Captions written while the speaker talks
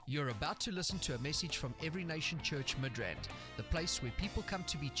You're about to listen to a message from Every Nation Church Midrand, the place where people come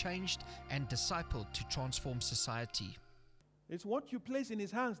to be changed and discipled to transform society. It's what you place in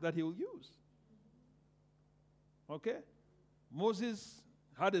his hands that he will use. Okay? Moses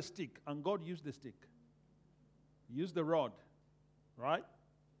had a stick, and God used the stick. He used the rod, right?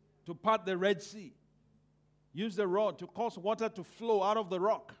 To part the Red Sea. Used the rod to cause water to flow out of the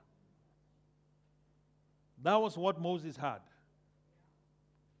rock. That was what Moses had.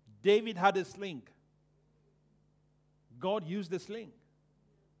 David had a sling. God used the sling.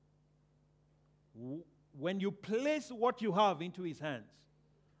 When you place what you have into his hands,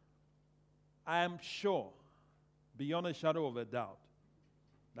 I am sure, beyond a shadow of a doubt,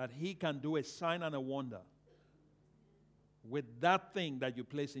 that he can do a sign and a wonder with that thing that you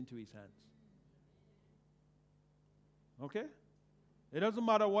place into his hands. Okay? It doesn't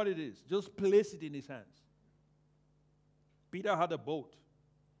matter what it is. Just place it in his hands. Peter had a boat.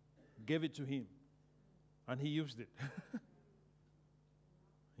 Gave it to him. And he used it.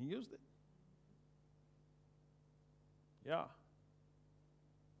 He used it. Yeah.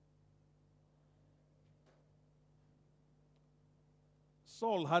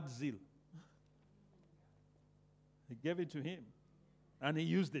 Saul had zeal. He gave it to him. And he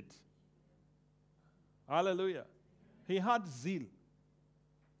used it. Hallelujah. He had zeal.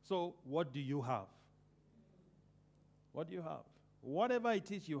 So, what do you have? What do you have? Whatever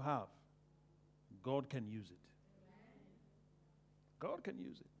it is you have, God can use it. God can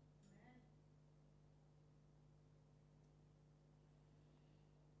use it.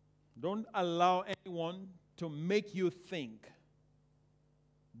 Don't allow anyone to make you think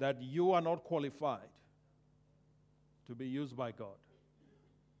that you are not qualified to be used by God.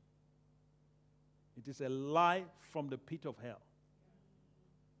 It is a lie from the pit of hell.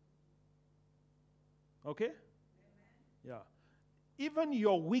 Okay? Yeah. Even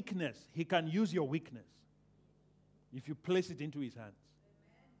your weakness, he can use your weakness if you place it into his hands.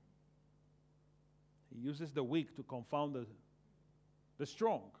 He uses the weak to confound the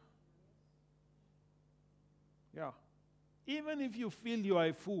strong. Yeah. Even if you feel you are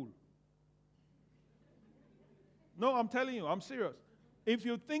a fool. No, I'm telling you, I'm serious. If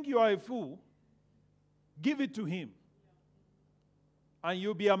you think you are a fool, give it to him. And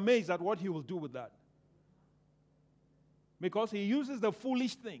you'll be amazed at what he will do with that. Because he uses the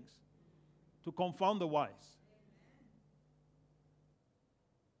foolish things to confound the wise.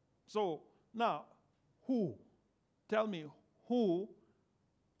 So, now, who? Tell me, who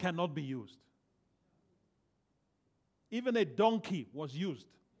cannot be used? Even a donkey was used.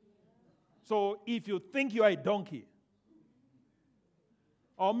 So, if you think you are a donkey,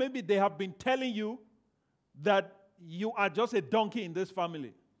 or maybe they have been telling you that you are just a donkey in this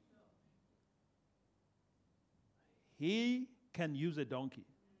family, he can use a donkey.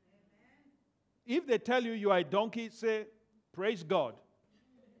 If they tell you you are a donkey, say, praise God.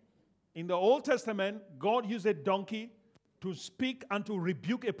 In the Old Testament, God used a donkey to speak and to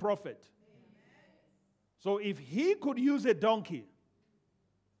rebuke a prophet. So if he could use a donkey,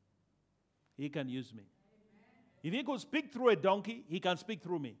 he can use me. If he could speak through a donkey, he can speak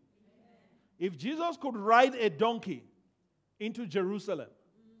through me. If Jesus could ride a donkey into Jerusalem,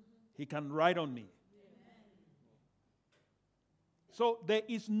 he can ride on me. So there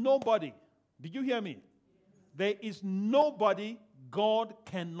is nobody, did you hear me? There is nobody God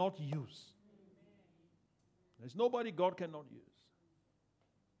cannot use. There's nobody God cannot use.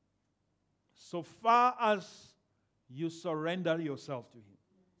 So far as you surrender yourself to him.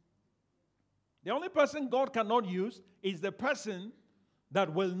 The only person God cannot use is the person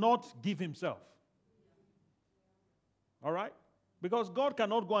that will not give himself. All right? Because God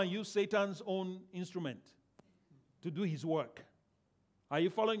cannot go and use Satan's own instrument to do his work. Are you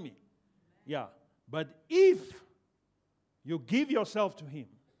following me? Yeah. But if you give yourself to him,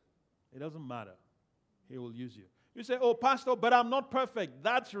 it doesn't matter. He will use you. You say, oh, Pastor, but I'm not perfect.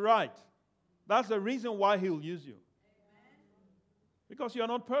 That's right. That's the reason why he'll use you. Because you're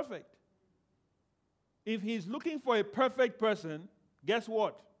not perfect. If he's looking for a perfect person, guess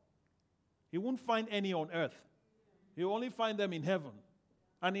what? He won't find any on earth. He'll only find them in heaven.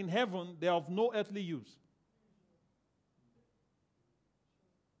 And in heaven, they are of no earthly use.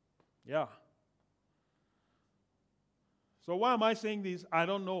 Yeah. So why am I saying this? I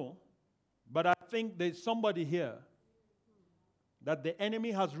don't know. But I think there's somebody here that the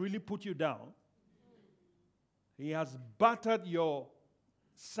enemy has really put you down. He has battered your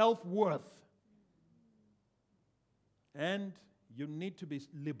self-worth. And you need to be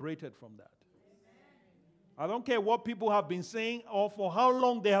liberated from that. I don't care what people have been saying or for how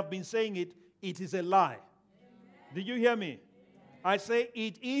long they have been saying it, it is a lie. Did you hear me? I say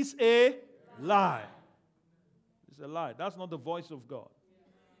it is a lie. It's a lie. That's not the voice of God.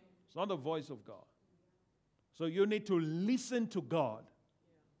 It's not the voice of God. So you need to listen to God.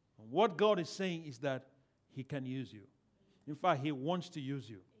 And what God is saying is that He can use you. In fact, He wants to use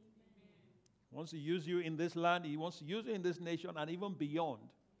you. He wants to use you in this land. He wants to use you in this nation and even beyond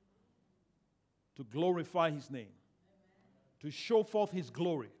to glorify His name, to show forth His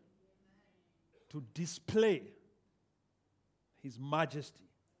glory, to display His majesty.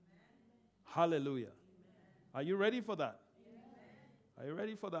 Hallelujah. Are you ready for that? Are you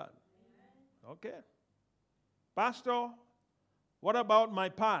ready for that? Okay. Pastor, what about my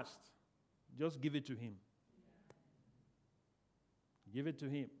past? Just give it to Him. Give it to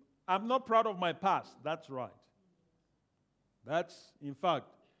Him. I'm not proud of my past. That's right. In fact,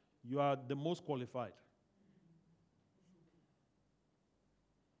 you are the most qualified.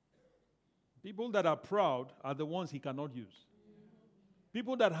 People that are proud are the ones He cannot use.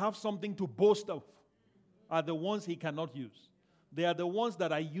 People that have something to boast of are the ones He cannot use. They are the ones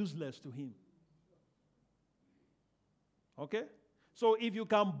that are useless to Him. Okay? So if you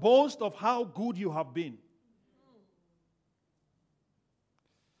can boast of how good you have been,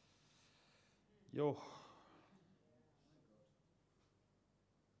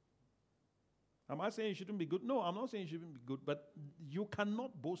 am I saying you shouldn't be good? No, I'm not saying you shouldn't be good, but you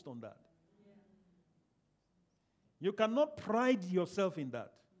cannot boast on that. You cannot pride yourself in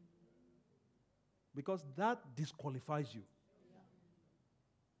that. Because that disqualifies you.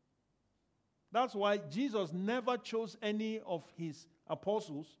 That's why Jesus never chose any of His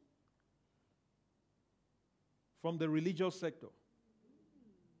apostles from the religious sector.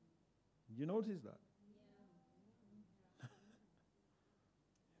 You notice that?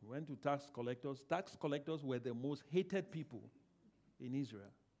 He went to tax collectors. Tax collectors were the most hated people in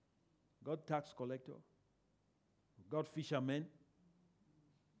Israel. God tax collector. God fishermen.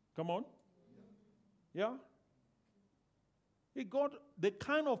 Come on. Yeah? He got the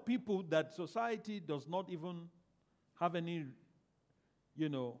kind of people that society does not even have any,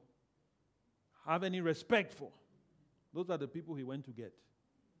 have any respect for. Those are the people He went to get.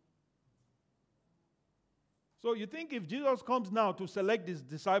 So you think if Jesus comes now to select His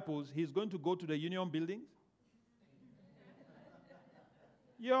disciples, He's going to go to the Union buildings?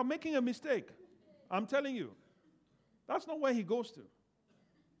 You are making a mistake. I'm telling you. That's not where He goes to.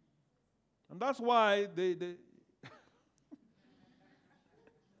 And that's why they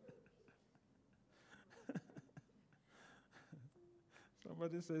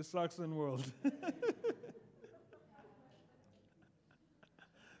somebody says Saxon world.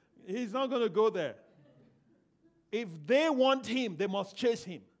 He's not going to go there. If they want Him, they must chase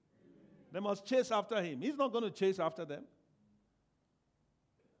Him. They must chase after Him. He's not going to chase after them.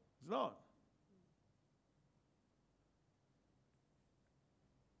 He's not.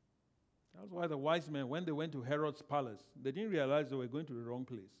 That's why the wise men, when they went to Herod's palace, they didn't realize they were going to the wrong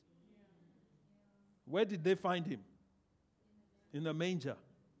place. Where did they find Him? In a manger.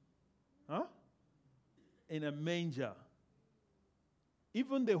 Huh? In a manger.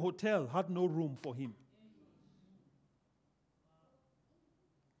 Even the hotel had no room for Him.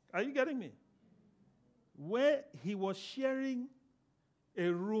 Are you getting me? Where He was sharing a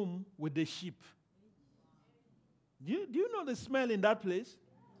room with the sheep. Do you know the smell in that place?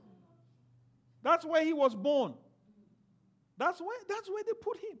 That's where He was born. That's where they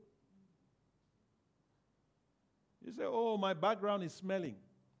put Him. You say, oh, my background is smelling.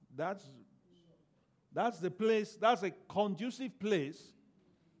 That's the place, that's a conducive place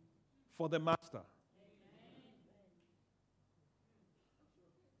for the master.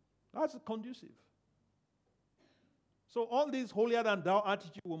 That's conducive. So all this holier than thou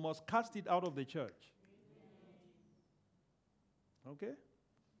attitude, we must cast it out of the church. Okay?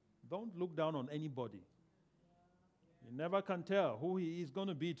 Don't look down on anybody. You never can tell who he is going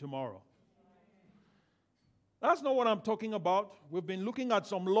to be tomorrow. That's not what I'm talking about. We've been looking at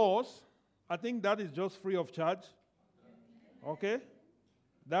some laws. I think that is just free of charge. Okay?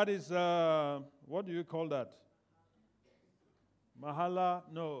 That is, what do you call that? Mahala?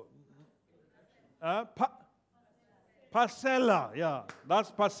 No. Parcella. Yeah, that's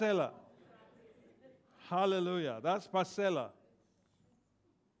parcella. Hallelujah. That's parcella.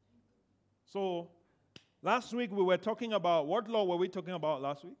 So, last week we were talking about, what law were we talking about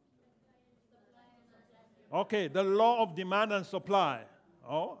last week? Okay, the law of demand and supply.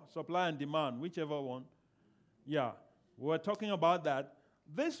 Oh, supply and demand, whichever one. Yeah, we were talking about that.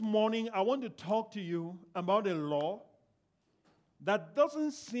 This morning, I want to talk to you about a law that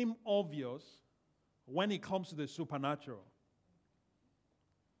doesn't seem obvious when it comes to the supernatural.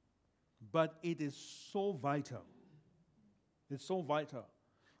 But it is so vital. It's so vital.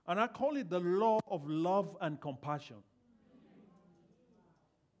 And I call it the law of love and compassion.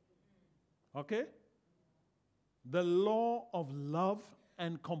 Okay? The law of love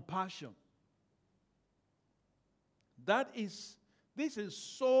and compassion. This is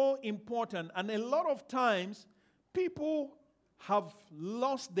so important. And a lot of times, people have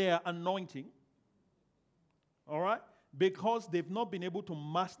lost their anointing, all right, because they've not been able to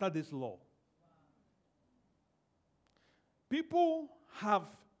master this law. People have,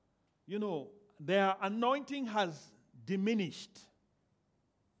 their anointing has diminished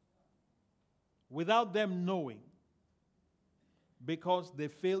without them knowing because they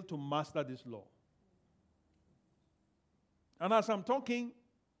failed to master this law. And as I'm talking,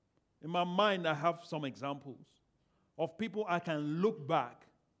 in my mind, I have some examples of people I can look back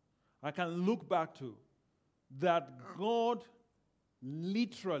to that God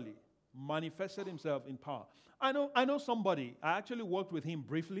literally manifested himself in power. I know somebody. I actually worked with him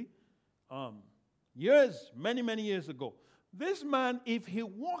briefly, many years ago. This man, if he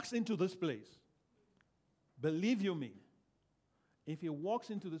walks into this place, believe you me, if he walks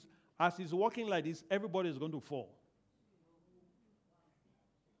into this, as he's walking like this, everybody is going to fall.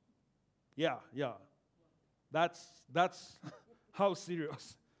 Yeah. That's how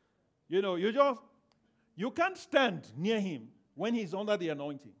serious. You can't stand near him when he's under the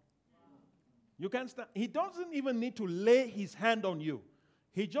anointing. You can't stand. He doesn't even need to lay his hand on you.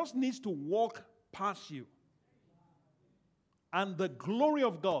 He just needs to walk past you. And the glory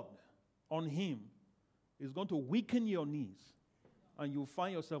of God on him is going to weaken your knees, and you'll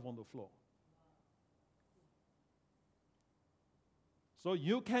find yourself on the floor. So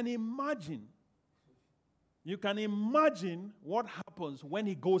you can imagine what happens when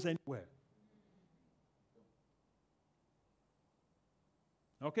he goes anywhere.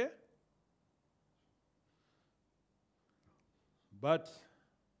 Okay? But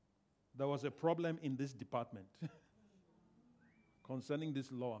there was a problem in this department concerning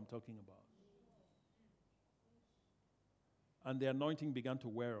this law I'm talking about. And the anointing began to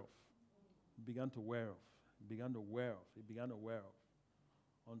wear off. It began to wear off.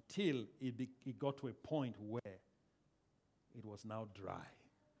 Until it got to a point where it was now dry.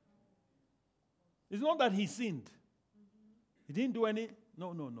 It's not that he sinned. He didn't do any.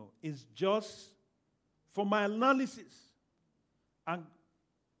 No. It's just, for my analysis and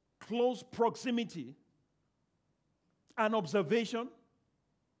close proximity and observation,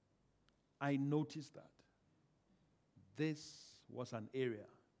 I noticed that this was an area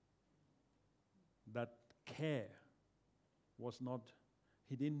that care was not.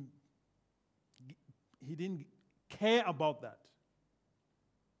 He didn't care about that.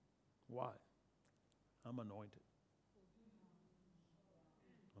 Why? I'm anointed.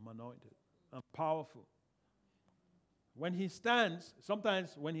 I'm powerful. When he stands,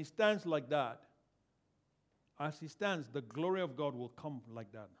 sometimes when he stands like that, as he stands, the glory of God will come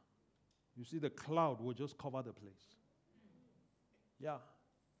like that. You see, the cloud will just cover the place. Yeah.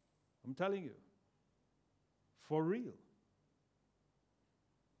 I'm telling you. For real.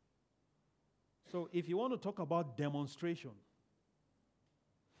 So if you want to talk about demonstration,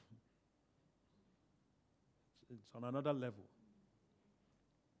 it's on another level.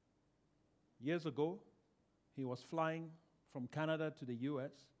 Years ago, he was flying from Canada to the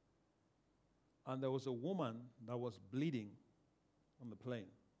U.S., and there was a woman that was bleeding on the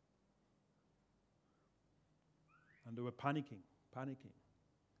plane. And they were panicking.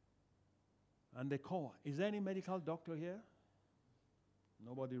 And they called, "Is there any medical doctor here?"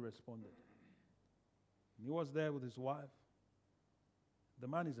 Nobody responded. And he was there with his wife. The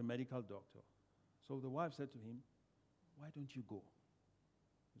man is a medical doctor. So the wife said to him, "Why don't you go?"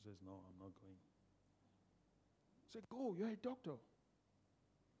 He says, "No, I'm not going." He said, "Go, you're a doctor."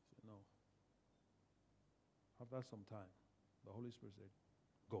 He said, "No." After some time, the Holy Spirit said,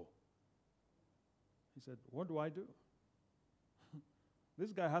 "Go." He said, "What do I do?"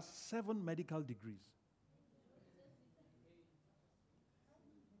 This guy has 7 medical degrees.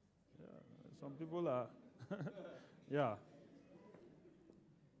 Yeah, some people are, yeah.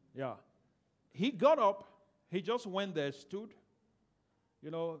 He got up, he just went there, stood,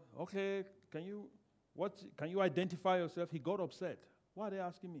 "Okay, can you identify yourself?" He got upset. "Why are they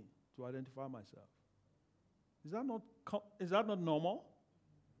asking me to identify myself? Is that not normal?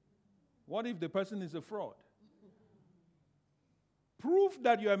 What if the person is a fraud? Prove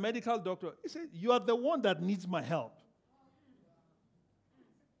that you're a medical doctor." He said, "You are the one that needs my help."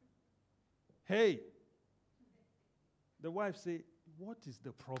 Hey, the wife said, "What is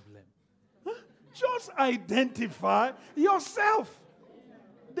the problem? Just identify yourself.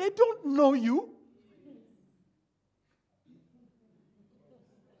 They don't know you."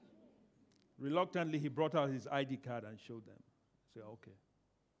 Reluctantly, he brought out his ID card and showed them. He said, okay.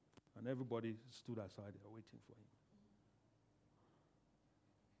 And everybody stood aside there waiting for him.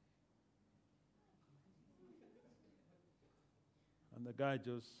 And the guy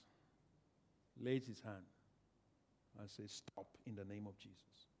just lays his hand and says, stop in the name of Jesus.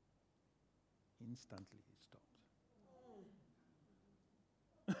 Instantly he stopped.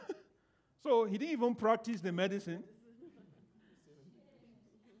 So he didn't even practice the medicine.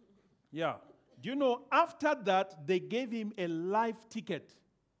 Yeah. Do you know, after that, they gave him a life ticket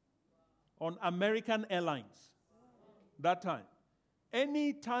on American Airlines that time.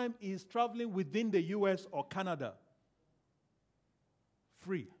 Anytime he's traveling within the US or Canada,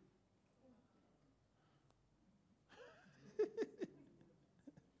 free.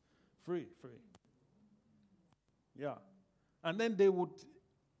 Free. Yeah. And then they would,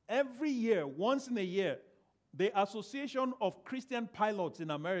 every year, once in a year, the Association of Christian Pilots in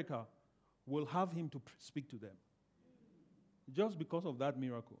America will have him to speak to them. Just because of that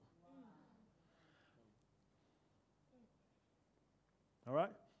miracle. All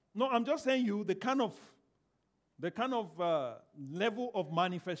right? No, I'm just saying you the kind of level of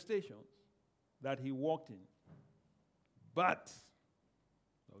manifestations that he walked in. But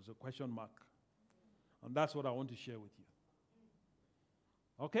there was a question mark. And that's what I want to share with you.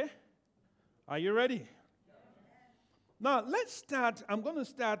 Okay? Are you ready? Now, let's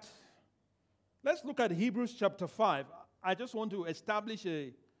look at Hebrews chapter 5. I just want to establish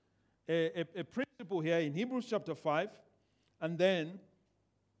a principle here in Hebrews chapter 5. And then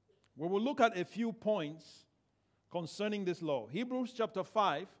we will look at a few points concerning this law. Hebrews chapter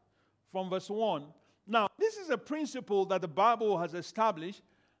 5 from verse 1. Now, this is a principle that the Bible has established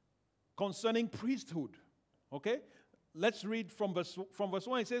concerning priesthood. Okay? Let's read from verse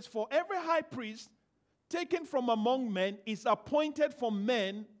 1. It says, for every high priest taken from among men is appointed for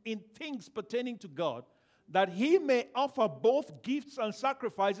men in things pertaining to God, that he may offer both gifts and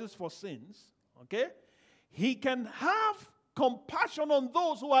sacrifices for sins. Okay? He can have compassion on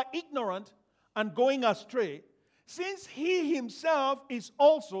those who are ignorant and going astray, since he himself is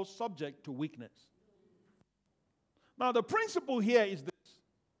also subject to weakness. Now, the principle here is this.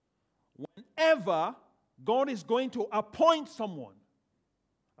 Whenever God is going to appoint someone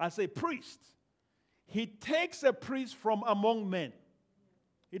as a priest, he takes a priest from among men.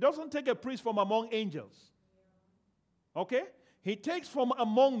 He doesn't take a priest from among angels. Okay? He takes from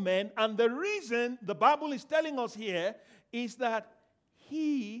among men, and the reason the Bible is telling us here is that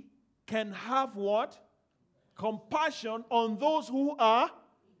he can have what? Compassion on those who are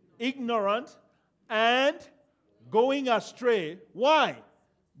ignorant and going astray. Why?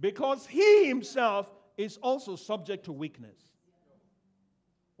 Because he himself is also subject to weakness.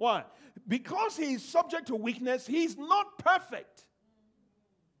 Why? Because he is subject to weakness, he's not perfect.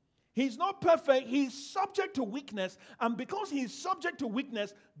 He's not perfect, he's subject to weakness, and because he is subject to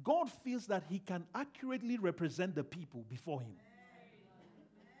weakness, God feels that he can accurately represent the people before him.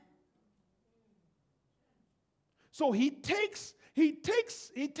 So he takes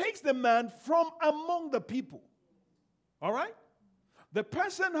the man from among the people. All right? The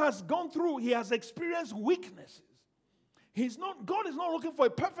person has gone through, he has experienced weaknesses. God is not looking for a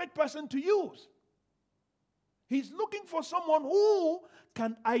perfect person to use. He's looking for someone who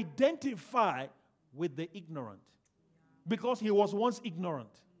can identify with the ignorant, because he was once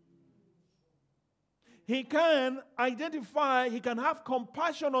ignorant. He can identify, he can have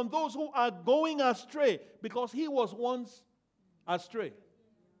compassion on those who are going astray, because he was once astray.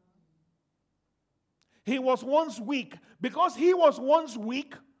 He was once weak. Because he was once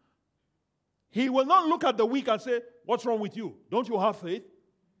weak, he will not look at the weak and say, what's wrong with you? Don't you have faith?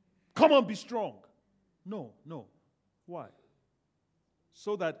 Come on, be strong. No. Why?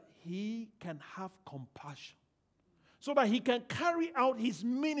 So that he can have compassion. So that he can carry out his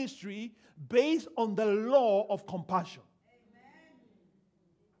ministry based on the law of compassion. Amen.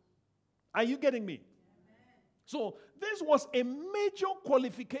 Are you getting me? Amen. So this was a major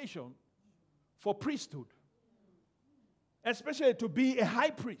qualification for priesthood. Especially to be a high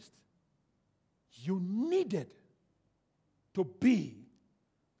priest. You needed to be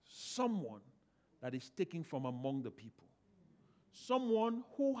someone that is taken from among the people. Someone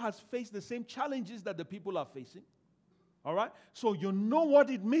who has faced the same challenges that the people are facing. All right? So you know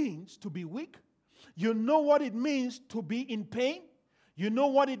what it means to be weak. You know what it means to be in pain. You know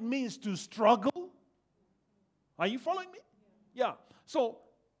what it means to struggle. Are you following me? Yeah. So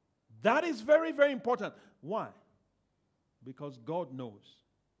that is very, very important. Why? Because God knows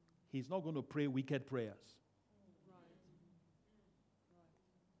He's not going to pray wicked prayers.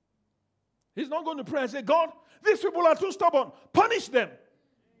 He's not going to pray and say, God, these people are too stubborn. Punish them.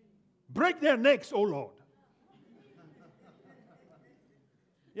 Break their necks, O Lord.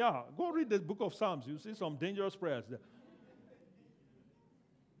 Yeah, go read the book of Psalms. You see some dangerous prayers there.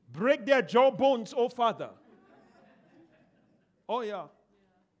 Break their jawbones, O Father. Oh, yeah.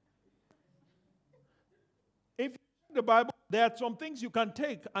 If you read the Bible, there are some things you can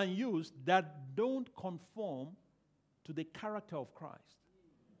take and use that don't conform to the character of Christ.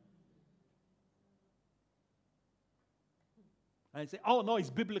 And say, oh, no, it's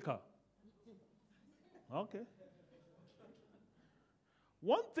biblical. Okay.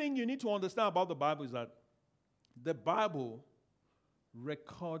 One thing you need to understand about the Bible is that the Bible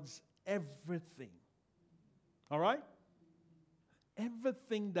records everything. All right?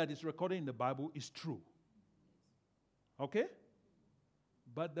 Everything that is recorded in the Bible is true. Okay?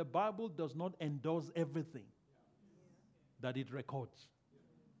 But the Bible does not endorse everything that it records.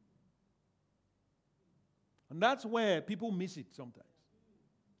 And that's where people miss it sometimes.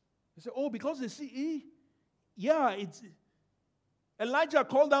 They say, oh, because they see, it's Elijah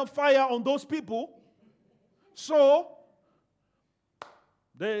called down fire on those people. So,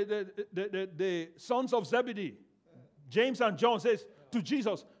 the sons of Zebedee, James and John, says to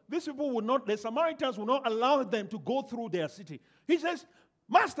Jesus, these people the Samaritans will not allow them to go through their city. He says,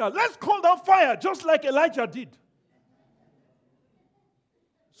 Master, let's call down fire just like Elijah did.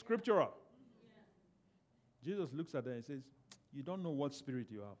 Scriptural. Jesus looks at them and says, you don't know what spirit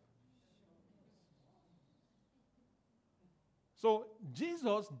you have. So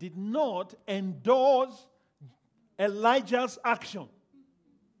Jesus did not endorse Elijah's action.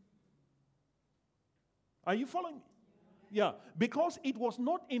 Are you following me? Yeah, because it was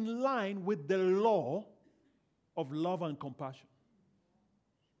not in line with the law of love and compassion.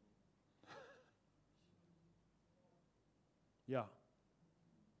 Yeah.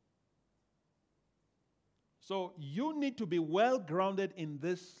 So you need to be well grounded in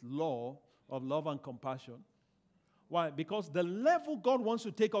this law of love and compassion. Why? Because the level God wants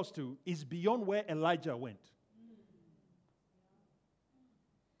to take us to is beyond where Elijah went.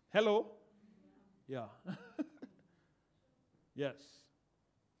 Hello? Yeah. Yes.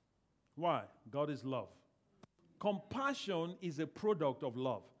 Why? God is love. Compassion is a product of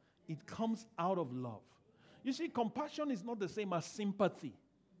love. It comes out of love. You see, compassion is not the same as sympathy.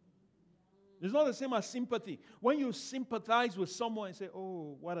 It's not the same as sympathy. When you sympathize with someone and say,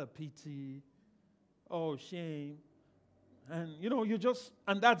 oh, what a pity. Oh, shame. And,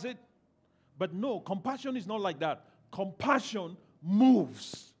 and that's it. But no, compassion is not like that. Compassion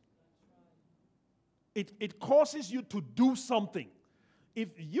moves. It causes you to do something. If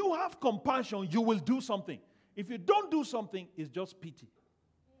you have compassion, you will do something. If you don't do something, it's just pity.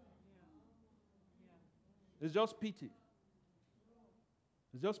 It's just pity.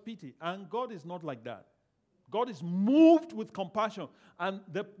 It's just pity. And God is not like that. God is moved with compassion. And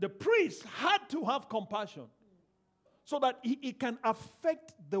the priest had to have compassion so that he can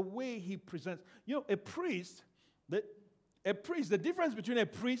affect the way he presents. A priest, the difference between a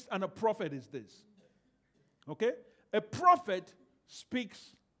priest and a prophet is this. Okay? A prophet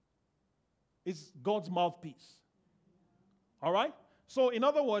speaks, is God's mouthpiece. All right? So, in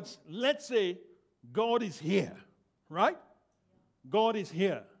other words, let's say God is here, right? God is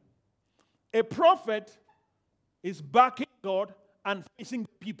here. A prophet is backing God and facing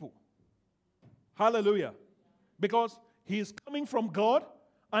people. Hallelujah. Because he is coming from God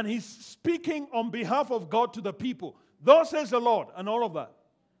and he's speaking on behalf of God to the people. Thus says the Lord and all of that.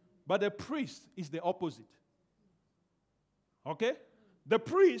 But the priest is the opposite. Okay? The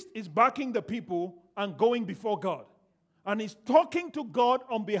priest is backing the people and going before God. And he's talking to God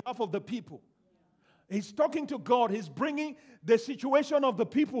on behalf of the people. He's talking to God. He's bringing the situation of the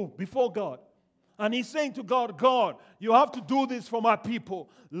people before God. And he's saying to God, God, you have to do this for my people.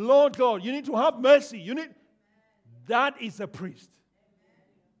 Lord God, you need to have mercy. That is a priest.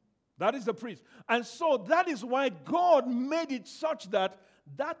 That is a priest. And so that is why God made it such that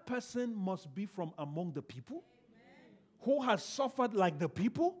that person must be from among the people, who has suffered like the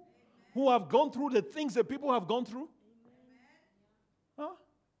people, who have gone through the things that people have gone through. Huh?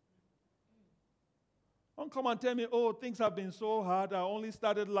 Don't come and tell me, oh, things have been so hard. I only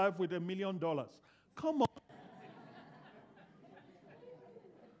started life with $1 million. Come on.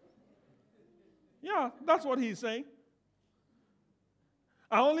 Yeah, that's what he's saying.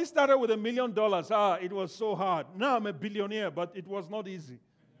 I only started with $1 million. It was so hard. Now I'm a billionaire, but it was not easy.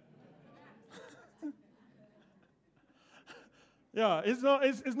 Yeah, it's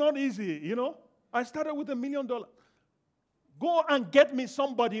not easy, I started with $1 million. Go and get me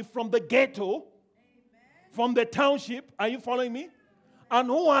somebody from the ghetto, from the township. Are you following me? And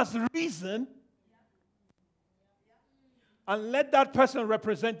who has reason, and let that person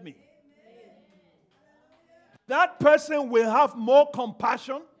represent me. that person will have more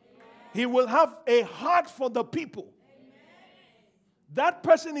compassion. He will have a heart for the people. That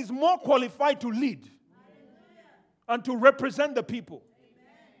person is more qualified to lead and to represent the people.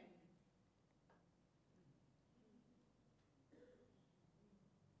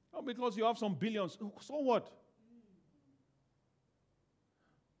 Not because you have some billions. So what?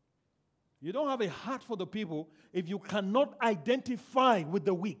 You don't have a heart for the people if you cannot identify with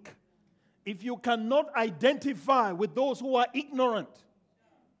the weak. If you cannot identify with those who are ignorant,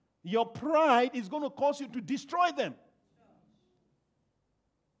 your pride is going to cause you to destroy them.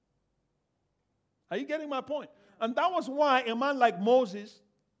 Are you getting my point? And that was why a man like Moses,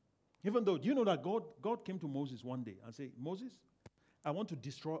 even though, do you know that God came to Moses one day and said, Moses, I want to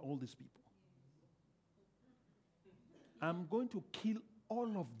destroy all these people. I'm going to kill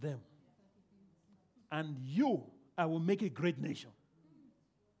all of them. And I will make a great nation.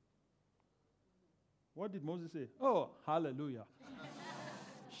 What did Moses say? Oh, hallelujah.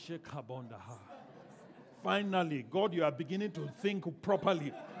 Shekabondaha. Finally, God, you are beginning to think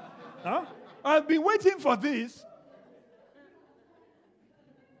properly. Huh? I've been waiting for this.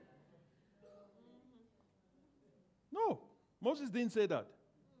 No, Moses didn't say that.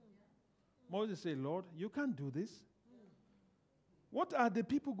 Moses said, Lord, you can't do this. What are the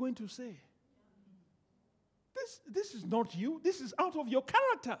people going to say? This is not you. This is out of your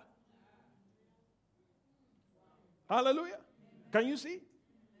character. Hallelujah. Can you see?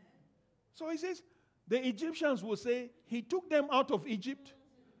 So he says, the Egyptians will say, he took them out of Egypt,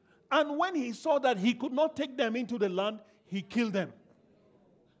 and when he saw that he could not take them into the land, he killed them.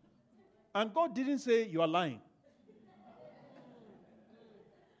 And God didn't say, you are lying.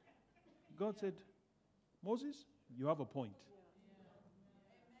 God said, Moses, you have a point.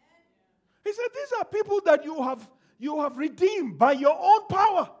 He said, these are people that you have redeemed by your own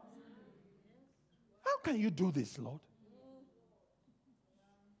power. How can you do this, Lord?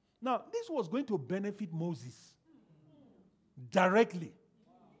 Now, this was going to benefit Moses directly.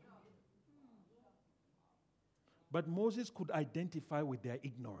 But Moses could identify with their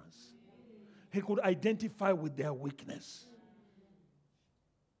ignorance. He could identify with their weakness.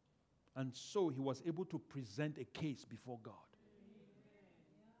 And so he was able to present a case before God.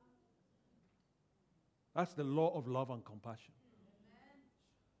 That's the law of love and compassion.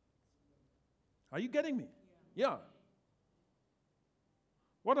 Are you getting me? Yeah.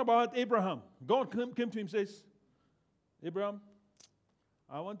 What about Abraham? God came to him and says, Abraham,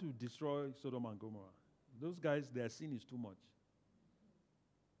 I want to destroy Sodom and Gomorrah. Those guys, their sin is too much.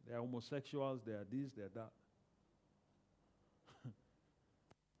 They are homosexuals, they are this, they are that.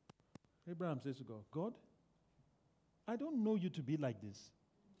 Abraham says to God, God, I don't know you to be like this.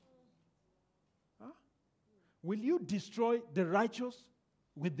 Huh? Will you destroy the righteous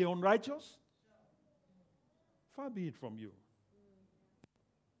with the unrighteous? Far be it from you.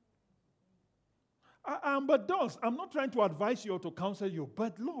 But I'm not trying to advise you or to counsel you,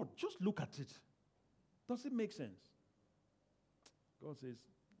 but Lord, just look at it. Does it make sense? God says,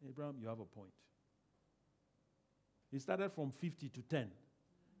 Abraham, you have a point. He started from 50 to 10.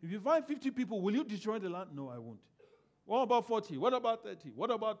 If you find 50 people, will you destroy the land? No, I won't. What about 40? What about 30?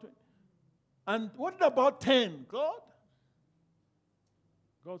 What about 20? And what about 10? God?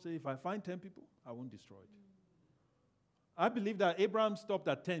 God said, if I find 10 people, I won't destroy it. I believe that Abraham stopped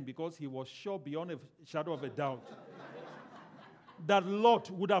at 10 because he was sure beyond a shadow of a doubt that Lot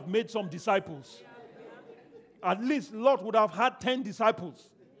would have made some disciples. At least Lot would have had 10 disciples.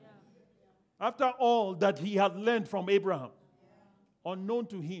 After all that he had learned from Abraham, unknown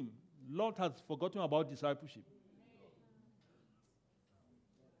to him, Lot had forgotten about discipleship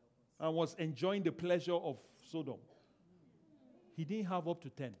and was enjoying the pleasure of Sodom. He didn't have up to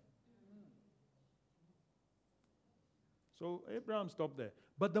 10. So Abraham stopped there.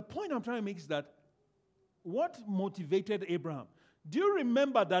 But the point I'm trying to make is that what motivated Abraham? Do you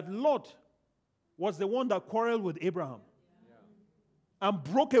remember that Lot was the one that quarreled with Abraham and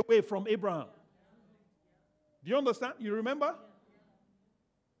broke away from Abraham? Do you understand? You remember?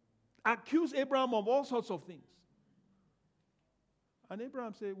 Accused Abraham of all sorts of things. And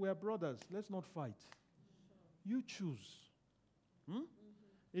Abraham said, we are brothers. Let's not fight. You choose.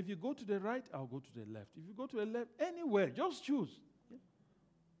 If you go to the right, I'll go to the left. If you go to the left, anywhere, just choose.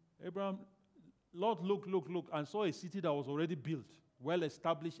 Yeah. Abraham, Lot looked, and saw a city that was already built, well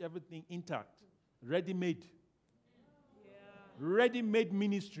established, everything intact, ready-made. Yeah. Ready-made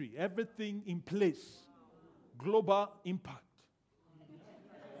ministry, everything in place. Global impact.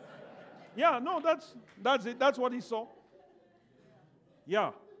 Yeah, no, that's it. That's what he saw.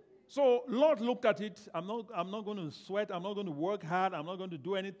 Yeah. So Lot looked at it. I'm not going to sweat. I'm not going to work hard. I'm not going to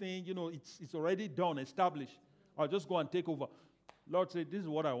do anything. You know, it's already done, established. I'll just go and take over. Lord said, this is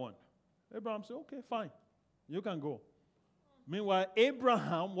what I want. Abraham said, okay, fine. You can go. Meanwhile,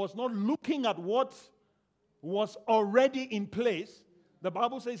 Abraham was not looking at what was already in place. The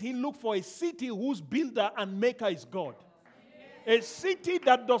Bible says he looked for a city whose builder and maker is God. A city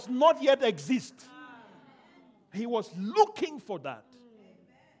that does not yet exist. He was looking for that.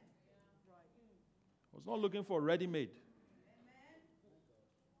 He was not looking for ready-made.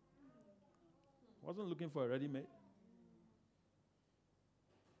 Wasn't looking for a ready-made.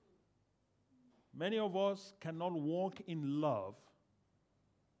 Many of us cannot walk in love,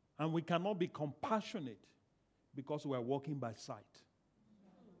 and we cannot be compassionate because we are walking by sight.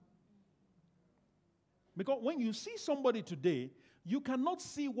 Because when you see somebody today, you cannot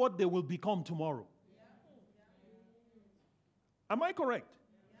see what they will become tomorrow. Am I correct?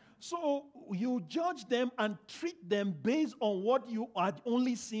 So you judge them and treat them based on what you are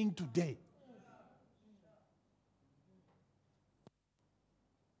only seeing today.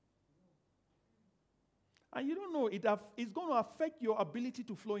 And you don't know, it's going to affect your ability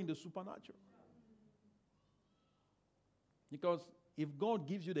to flow in the supernatural. Because if God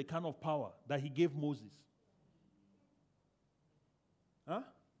gives you the kind of power that he gave Moses,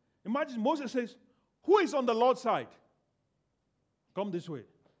 imagine Moses says, who is on the Lord's side? Come this way.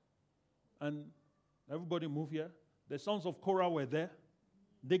 And everybody move here. The sons of Korah were there.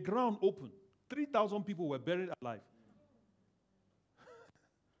 The ground opened. 3,000 people were buried alive.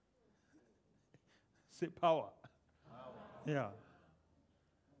 Say power. Yeah.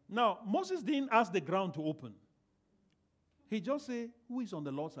 Now, Moses didn't ask the ground to open. He just said, who is on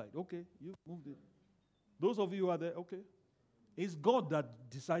the Lord's side? Okay, you moved it. Those of you who are there, okay. It's God that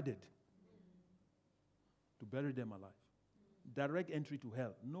decided to bury them alive. Direct entry to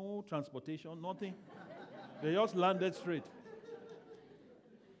hell. No transportation, nothing. They just landed straight.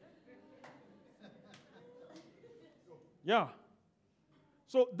 Yeah.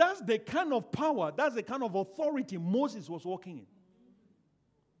 So that's the kind of power, that's the kind of authority Moses was walking in.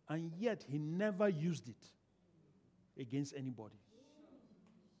 And yet he never used it against anybody.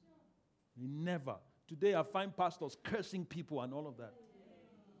 He never. Today I find pastors cursing people and all of that.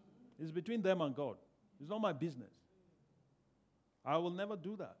 It's between them and God. It's not my business. I will never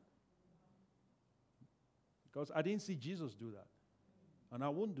do that. Because I didn't see Jesus do that. And I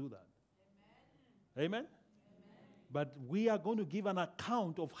won't do that. Amen? Amen? But we are going to give an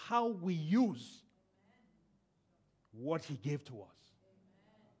account of how we use what he gave to us.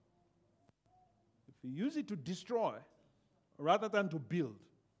 If you use it to destroy rather than to build,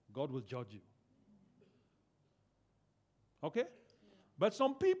 God will judge you. Okay? But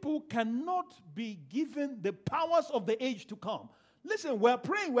some people cannot be given the powers of the age to come. Listen, we're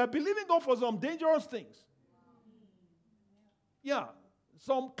praying, we're believing God for some dangerous things. Yeah,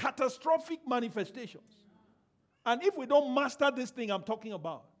 some catastrophic manifestations. And if we don't master this thing I'm talking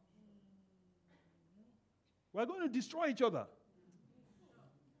about, we're going to destroy each other.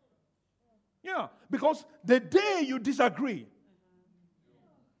 Yeah, because the day you disagree,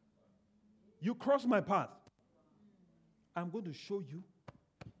 you cross my path, I'm going to show you.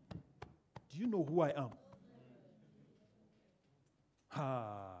 Do you know who I am?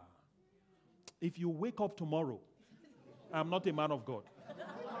 If you wake up tomorrow, I'm not a man of God.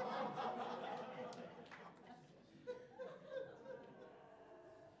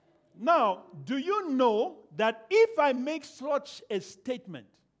 Now, do you know that if I make such a statement,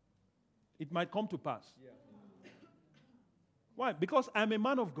 it might come to pass? Yeah. Why? Because I'm a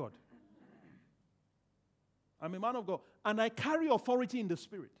man of God. I'm a man of God. And I carry authority in the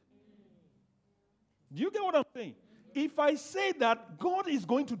Spirit. Do you get what I'm saying? If I say that God is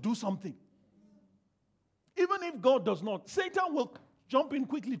going to do something, even if God does not, Satan will jump in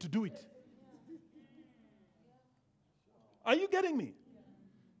quickly to do it. Are you getting me?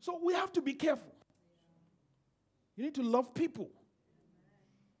 So we have to be careful. You need to love people.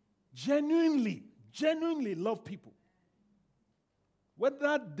 Genuinely love people.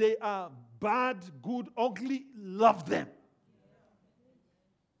 Whether they are bad, good, ugly, love them.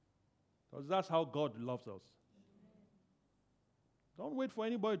 Because that's how God loves us. Don't wait for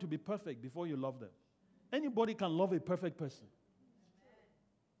anybody to be perfect before you love them. Anybody can love a perfect person.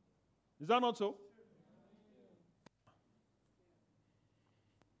 Is that not so?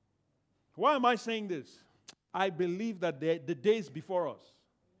 Why am I saying this? I believe that the days before us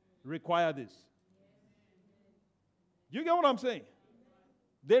require this. You get what I'm saying?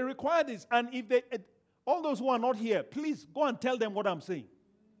 They require this. And if they, all those who are not here, please go and tell them what I'm saying.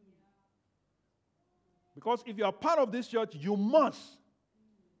 Because if you are part of this church, you must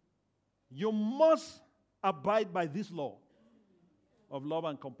abide by this law of love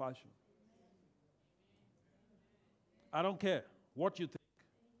and compassion. I don't care what you think.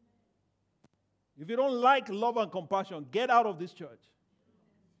 If you don't like love and compassion, get out of this church.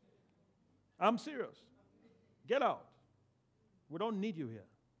 I'm serious. Get out. We don't need you here.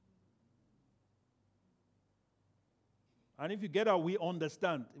 And if you get out, we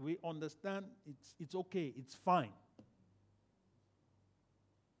understand. We understand it's okay. It's fine.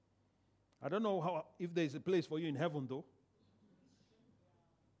 I don't know if there's a place for you in heaven, though.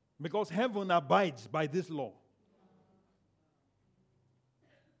 Because heaven abides by this law.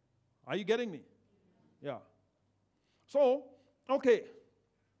 Are you getting me? Yeah. So, okay.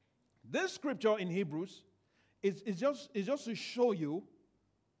 This scripture in Hebrews is just to show you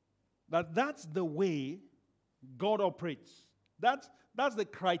that that's the way God operates. That's the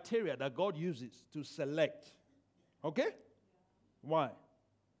criteria that God uses to select. Okay? Why?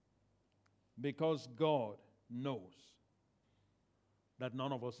 Because God knows that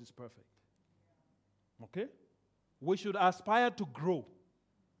none of us is perfect. Okay? We should aspire to grow.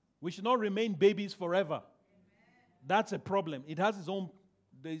 We should not remain babies forever. Amen. That's a problem. It has its own,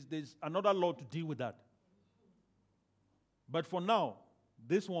 there's another law to deal with that. But for now,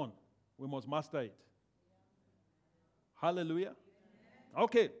 this one, we must master it. Hallelujah.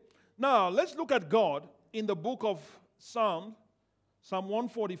 Okay. Now, let's look at God in the book of Psalm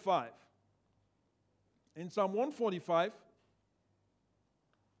 145. In Psalm 145,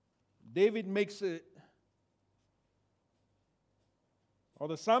 David makes the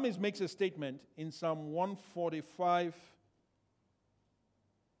psalmist makes a statement in Psalm 145,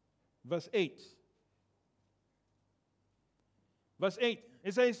 verse 8. Verse 8,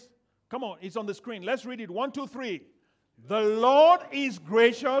 it says, come on, it's on the screen. Let's read it. 1, 2, 3. The Lord is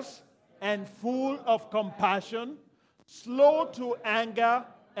gracious and full of compassion, slow to anger,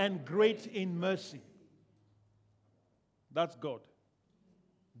 and great in mercy. That's God.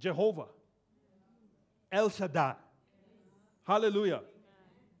 Jehovah. El Shaddai. Hallelujah.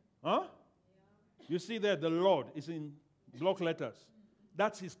 Huh? You see there, the Lord is in block letters.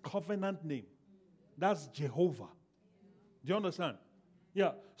 That's his covenant name. That's Jehovah. Do you understand?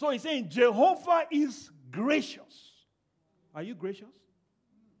 Yeah. So he's saying Jehovah is gracious. Are you gracious?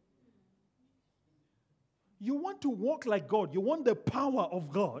 You want to walk like God. You want the power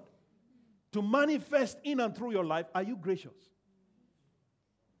of God to manifest in and through your life. Are you gracious?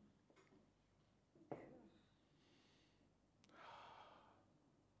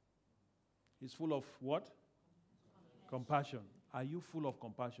 He's full of what? Compassion. Are you full of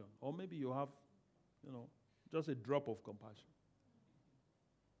compassion? Or maybe you have, just a drop of compassion.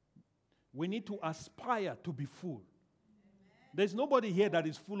 We need to aspire to be full. There's nobody here that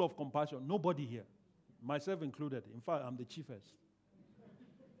is full of compassion. Nobody here. Myself included. In fact, I'm the chiefest.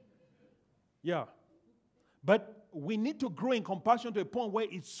 Yeah. But we need to grow in compassion to a point where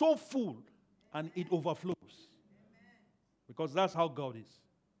it's so full and it overflows. Because that's how God is.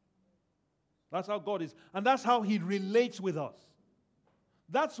 That's how God is. And that's how he relates with us.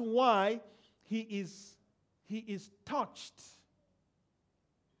 That's why he is touched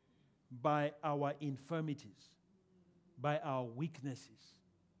by our infirmities, by our weaknesses.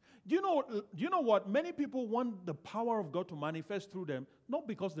 Do you know what? Many people want the power of God to manifest through them, not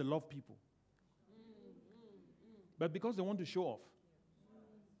because they love people, but because they want to show off.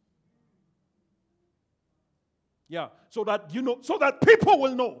 Yeah, so that people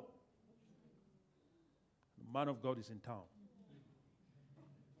will know. The man of God is in town.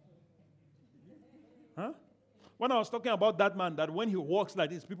 Huh? When I was talking about that man, that when he walks like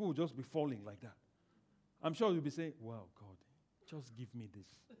this, people will just be falling like that. I'm sure you'll be saying, wow, God, just give me this.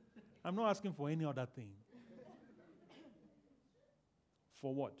 I'm not asking for any other thing.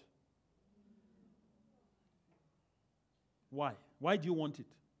 For what? Why? Why do you want it?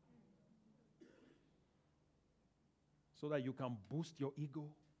 So that you can boost your ego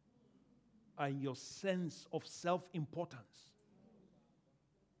and your sense of self-importance.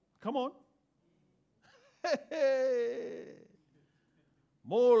 Come on.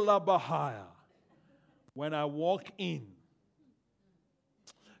 Mola Bahaya. When I walk in,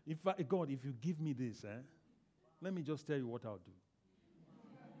 God, if you give me this, let me just tell you what I'll do.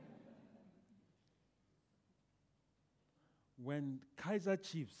 When Kaiser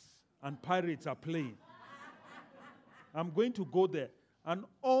Chiefs and Pirates are playing, I'm going to go there. And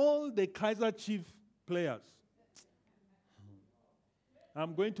all the Kaiser Chief players,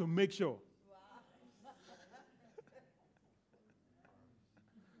 I'm going to make sure.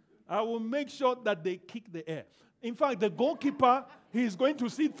 I will make sure that they kick the air. In fact, the goalkeeper, he is going to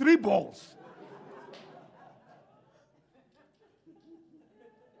see 3 balls.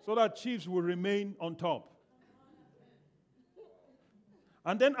 So that Chiefs will remain on top.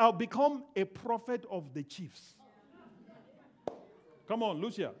 And then I'll become a prophet of the Chiefs. Come on,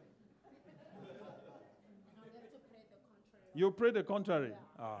 Lucia. You pray the contrary.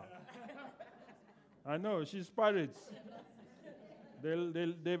 Ah. I know, she's pirates.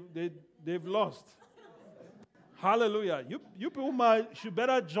 They've lost. Hallelujah. You people should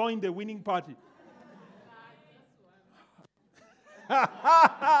better join the winning party.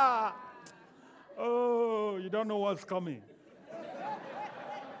 Oh, you don't know what's coming.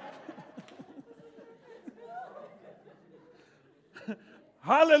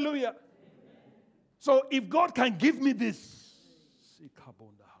 Hallelujah. So if God can give me this,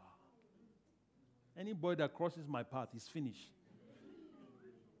 any boy that crosses my path is finished.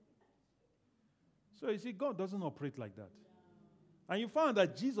 So you see, God doesn't operate like that. And you find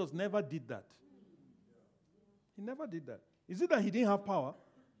that Jesus never did that. He never did that. Is it that he didn't have power?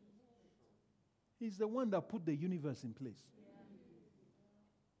 He's the one that put the universe in place.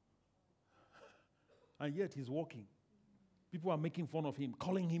 And yet he's walking. People are making fun of him,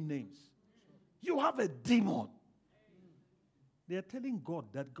 calling him names. You have a demon. They are telling God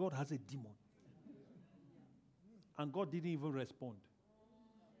that God has a demon. And God didn't even respond.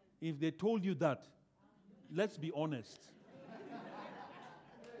 If they told you that, let's be honest.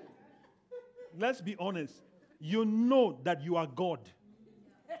 Let's be honest. You know that you are God.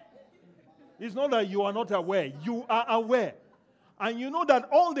 It's not that you are not aware. You are aware. And you know that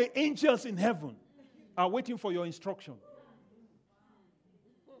all the angels in heaven are waiting for your instruction.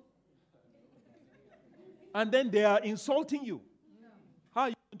 And then they are insulting you. How are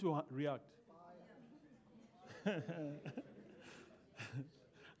you going to react?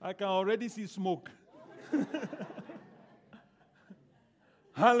 I can already see smoke.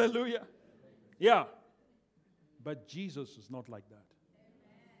 Hallelujah. Yeah. But Jesus is not like that.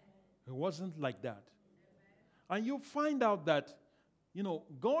 He wasn't like that. And you find out that,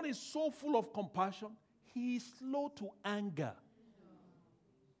 God is so full of compassion, he is slow to anger.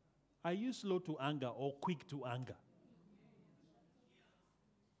 Are you slow to anger or quick to anger?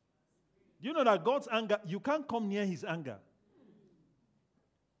 Do you know that God's anger, you can't come near his anger?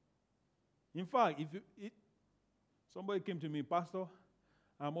 In fact, somebody came to me, Pastor,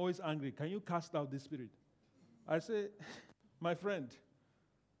 I'm always angry. Can you cast out this spirit? I say, my friend,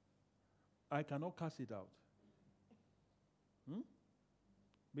 I cannot cast it out.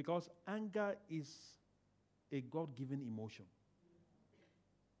 Because anger is a God-given emotion.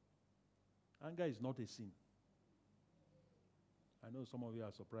 Anger is not a sin. I know some of you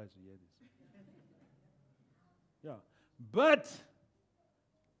are surprised to hear this. Yeah. But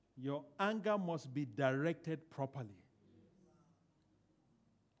your anger must be directed properly.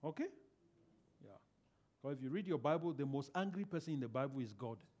 Okay? Yeah. Because if you read your Bible, the most angry person in the Bible is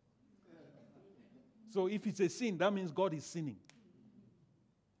God. So if it's a sin, that means God is sinning.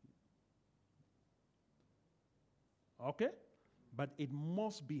 Okay? But it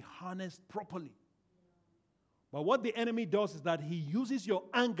must be harnessed properly. But what the enemy does is that he uses your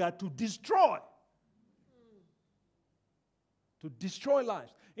anger to destroy. To destroy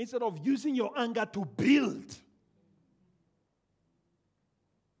lives. Instead of using your anger to build.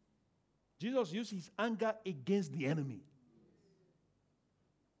 Jesus used his anger against the enemy.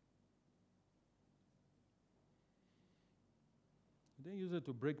 He didn't use it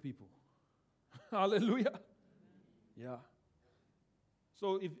to break people. Hallelujah. Yeah.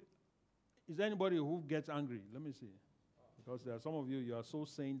 So is there anybody who gets angry? Let me see. Because there are some of you are so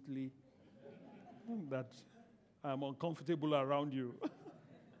saintly that I'm uncomfortable around you.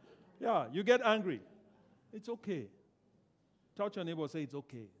 Yeah, you get angry. It's okay. Touch your neighbor, say it's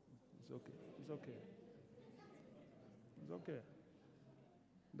okay. It's okay. It's okay. It's okay.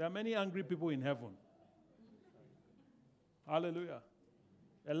 There are many angry people in heaven. Hallelujah.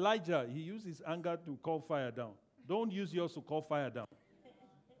 Elijah, he used his anger to call fire down. Don't use yours to call fire down.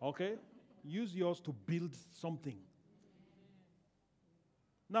 Okay? Use yours to build something.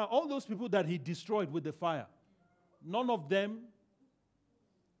 Now, all those people that he destroyed with the fire, none of them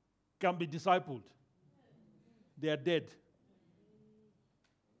can be discipled. They are dead.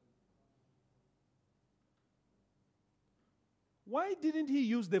 Why didn't he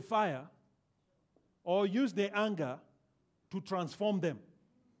use the fire or use the anger to transform them?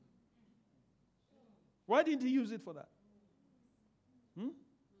 Why didn't he use it for that?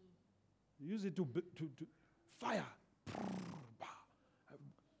 Use it to fire.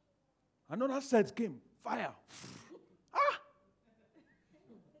 Another set came. Fire.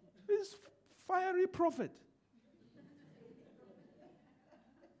 This fiery prophet.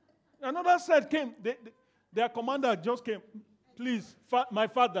 Another set came. Their commander just came. Please, my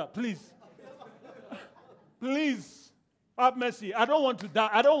father, please. Please. Have mercy. I don't want to die.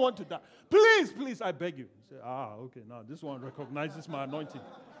 I don't want to die. Please, please, I beg you. You say, okay, now this one recognizes my anointing.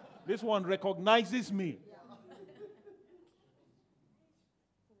 This one recognizes me.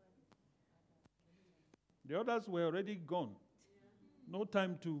 The others were already gone. No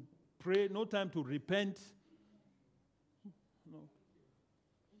time to pray, no time to repent. No.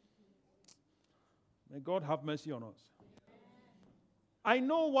 May God have mercy on us. I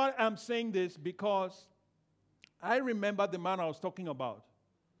know why I'm saying this because I remember the man I was talking about.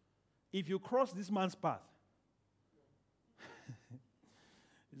 If you cross this man's path,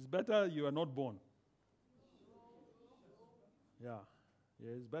 it's better you are not born. Yeah,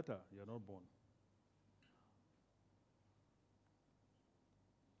 it's better you are not born.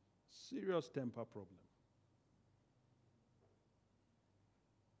 Serious temper problem.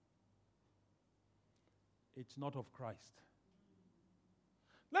 It's not of Christ.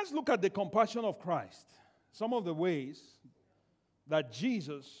 Let's look at the compassion of Christ. Some of the ways that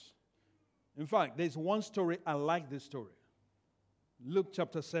Jesus, in fact, there's one story, I like this story. Luke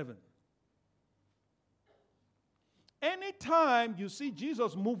chapter 7. Anytime you see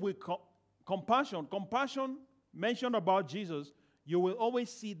Jesus move with compassion mentioned about Jesus, you will always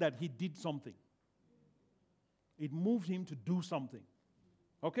see that he did something. It moved him to do something.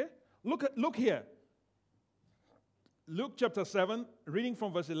 Okay? Look here. Luke chapter 7, reading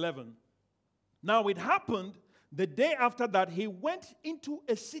from verse 11. Now it happened the day after that he went into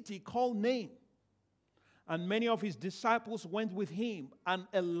a city called Nain, and many of his disciples went with him, and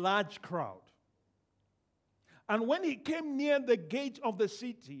a large crowd. And when he came near the gate of the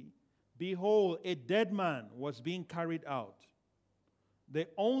city, behold, a dead man was being carried out, the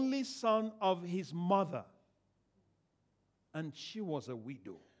only son of his mother, and she was a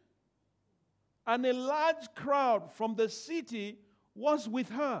widow. And a large crowd from the city was with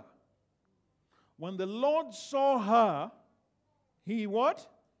her. When the Lord saw her, he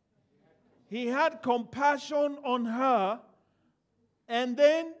what? He had compassion on her, and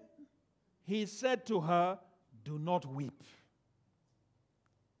then he said to her, do not weep.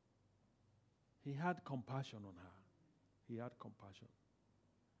 He had compassion on her. He had compassion.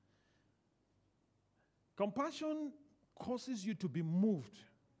 Compassion causes you to be moved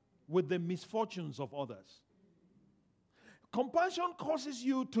with the misfortunes of others. Compassion causes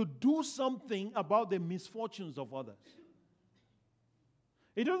you to do something about the misfortunes of others.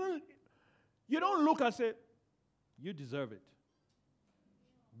 You don't look and say, you deserve it.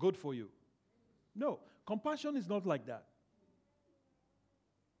 Good for you. No, compassion is not like that.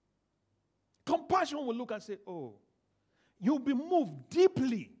 Compassion will look and say, oh, you'll be moved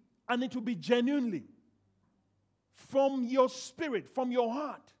deeply, and it will be genuinely from your spirit, from your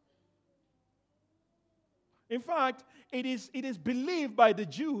heart. In fact, it is believed by the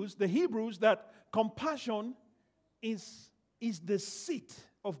Jews, the Hebrews, that compassion is the seat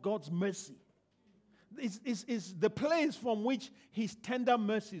of God's mercy. Is the place from which his tender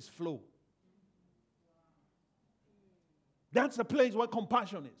mercies flow. That's the place where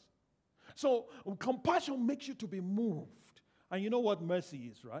compassion is. So compassion makes you to be moved. And you know what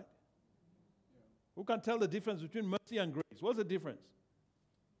mercy is, right? Who can tell the difference between mercy and grace? What's the difference?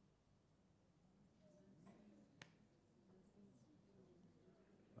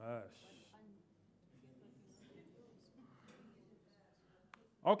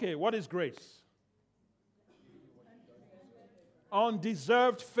 Okay, what is grace?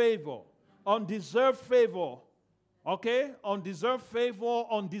 Undeserved favor. Undeserved favor. Okay? Undeserved favor,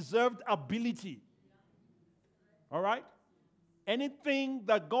 undeserved ability. All right? Anything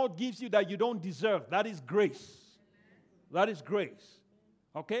that God gives you that you don't deserve, that is grace. That is grace.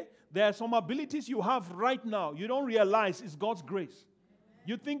 Okay? There are some abilities you have right now. You don't realize it's God's grace.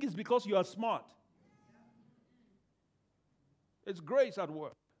 You think it's because you are smart. It's grace at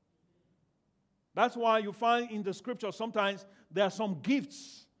work. That's why you find in the scripture sometimes there are some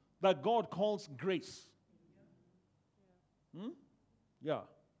gifts that God calls grace. Yeah.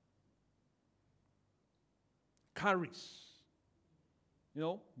 Charis. You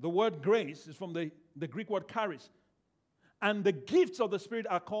know, the word grace is from the Greek word charis. And the gifts of the Spirit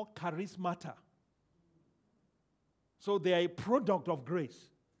are called charismata. So they are a product of grace.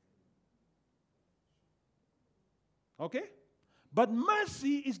 Okay? But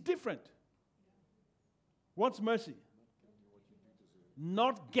mercy is different. What's mercy?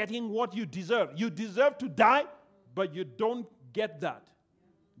 Not getting what you deserve. You deserve to die, but you don't get that.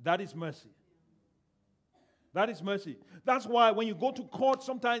 That is mercy. That is mercy. That's why when you go to court,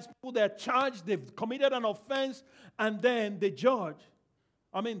 sometimes people, they're charged, they've committed an offense, and then the judge,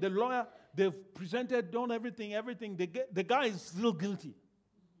 the lawyer, they've presented, done everything, the guy is still guilty.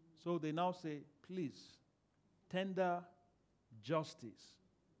 So they now say, please, tender justice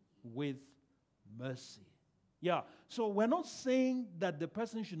with mercy. Yeah, so we're not saying that the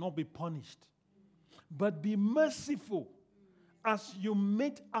person should not be punished, but be merciful as you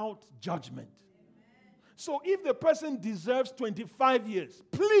mete out judgment. So if the person deserves 25 years,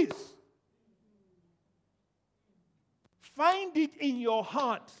 please find it in your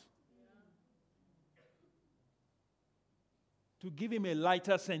heart to give him a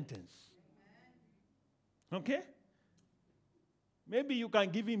lighter sentence. Okay? Maybe you can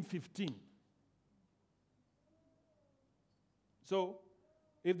give him 15. So,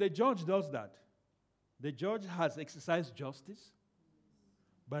 if the judge does that, the judge has exercised justice,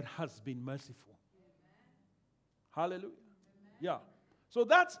 but has been merciful. Hallelujah. Yeah. So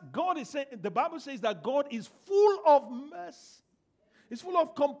that's, God is saying, the Bible says that God is full of mercy. He's full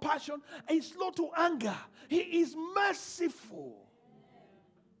of compassion, and he's slow to anger. He is merciful.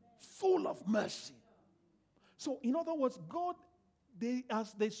 Full of mercy. So, in other words, God,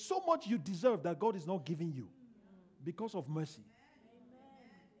 there's so much you deserve that God is not giving you because of mercy.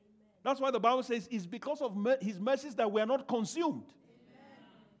 That's why the Bible says it's because of his mercies that we are not consumed.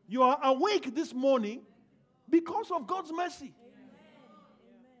 You are awake this morning because of God's mercy.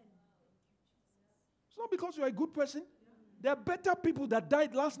 It's not because you are a good person. There are better people that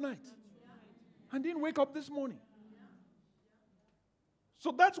died last night and didn't wake up this morning.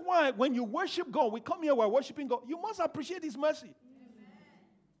 So that's why when you worship God, we come here, we're worshiping God, you must appreciate his mercy.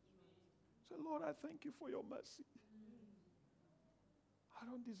 Say, Lord, I thank you for your mercy. I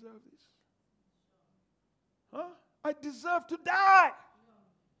don't deserve this. Huh? I deserve to die.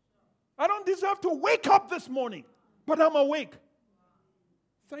 I don't deserve to wake up this morning, but I'm awake.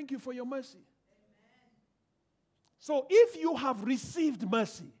 Thank you for your mercy. So if you have received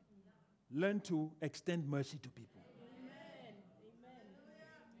mercy, learn to extend mercy to people.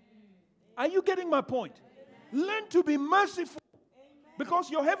 Are you getting my point? Learn to be merciful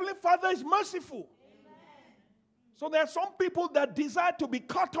because your Heavenly Father is merciful. So there are some people that desire to be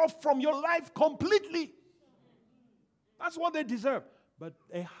cut off from your life completely. That's what they deserve. But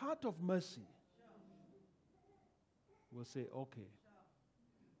a heart of mercy will say, okay,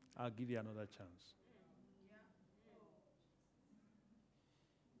 I'll give you another chance.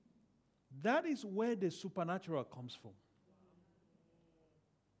 That is where the supernatural comes from.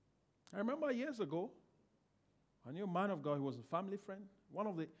 I remember years ago, I knew a man of God. He was a family friend.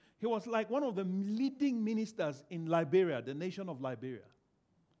 He was like one of the leading ministers in Liberia, the nation of Liberia.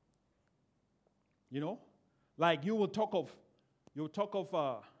 You know, like you will talk of,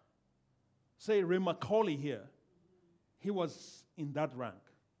 say, Ray Macaulay here. He was in that rank.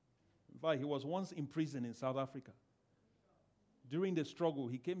 In fact, he was once in prison in South Africa. During the struggle,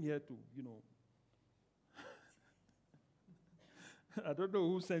 he came here to, I don't know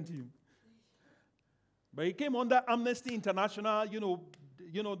who sent him. But he came under Amnesty International,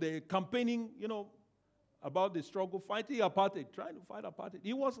 the campaigning, about the struggle, fighting apartheid, trying to fight apartheid.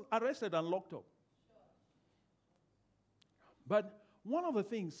 He was arrested and locked up. But one of the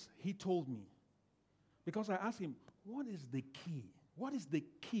things he told me, because I asked him, what is the key? What is the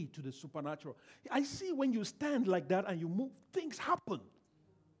key to the supernatural? I see when you stand like that and you move, things happen.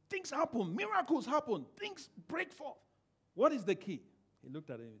 Things happen. Miracles happen. Things break forth. What is the key? He looked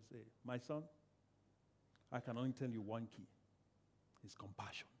at him and said, my son, I can only tell you one key. It's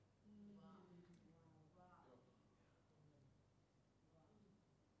compassion.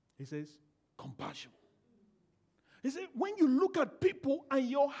 He says, compassion. He said, when you look at people and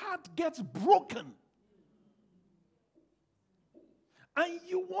your heart gets broken, and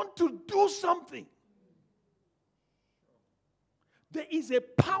you want to do something, there is a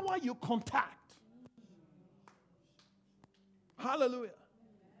power you contact. Hallelujah.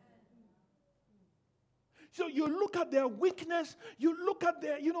 So you look at their weakness, you look at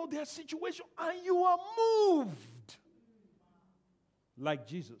their situation, and you are moved. Like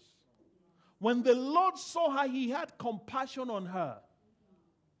Jesus. When the Lord saw her, he had compassion on her.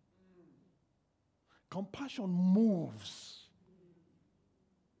 Compassion moves.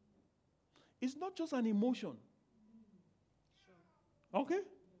 It's not just an emotion. Okay?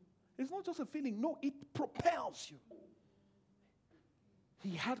 It's not just a feeling. No, it propels you.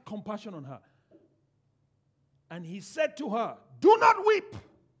 He had compassion on her. And he said to her, do not weep.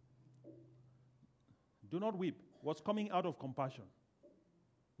 Do not weep. What's coming out of compassion?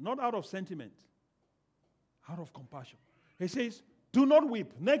 Not out of sentiment. Out of compassion. He says, do not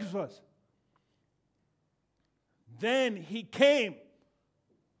weep. Next verse. Then he came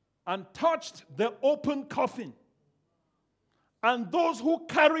and touched the open coffin. And those who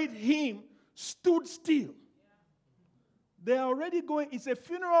carried him stood still. They are already going, it's a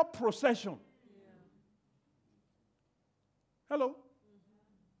funeral procession. Hello?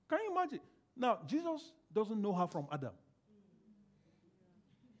 Can you imagine? Now, Jesus doesn't know her from Adam.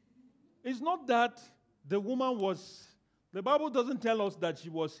 It's not that the woman was, the Bible doesn't tell us that she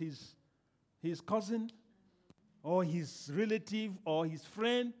was his cousin or his relative or his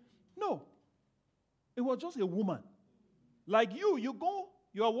friend. No. It was just a woman. Like you go,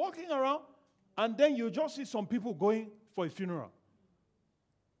 you are walking around, and then you just see some people going for a funeral.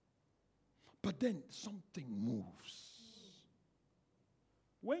 But then something moves.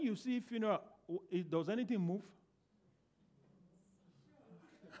 When you see funeral, does anything move?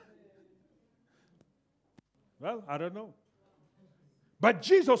 Well, I don't know. But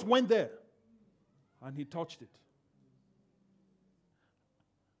Jesus went there and he touched it.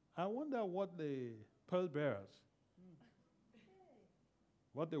 I wonder what the pallbearers,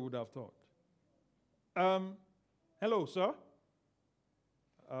 what they would have thought. Hello, sir.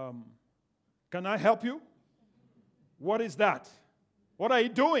 Can I help you? What is that? What are you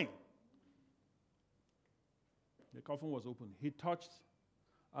doing? The coffin was open. He touched,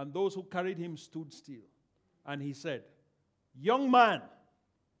 and those who carried him stood still. And he said, young man,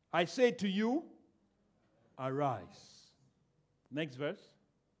 I say to you, arise. Next verse.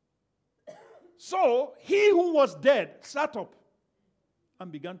 So he who was dead sat up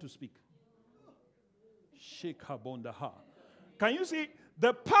and began to speak. Shekhabondaha. Can you see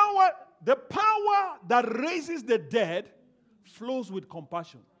the power that raises the dead flows with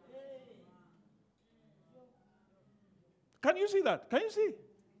compassion? Can you see that? Can you see?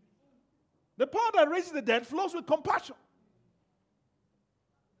 The power that raises the dead flows with compassion.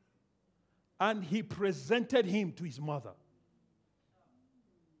 And he presented him to his mother.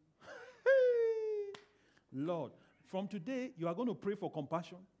 Lord, from today, you are going to pray for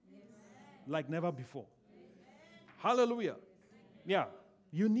compassion like never before. Hallelujah. Yeah.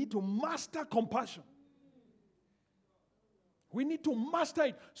 You need to master compassion. We need to master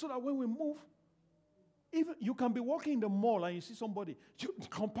it so that when we move, even you can be walking in the mall and you see somebody,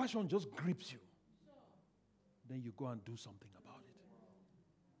 compassion just grips you. Then you go and do something about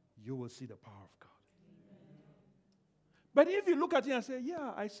it. You will see the power of God. But if you look at it and say,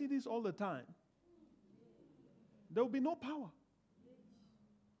 yeah, I see this all the time, there will be no power.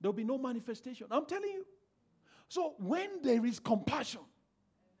 There will be no manifestation. I'm telling you. So when there is compassion,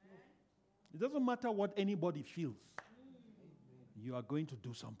 it doesn't matter what anybody feels. You are going to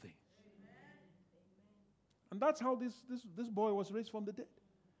do something. And that's how this boy was raised from the dead.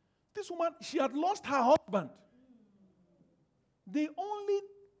 This woman, she had lost her husband. The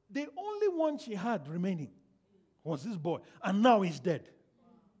only one she had remaining was this boy. And now he's dead.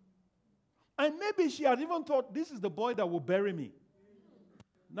 And maybe she had even thought, this is the boy that will bury me.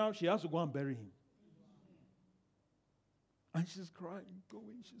 Now she has to go and bury him. And she's crying,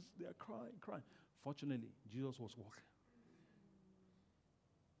 they're crying. Fortunately, Jesus was walking.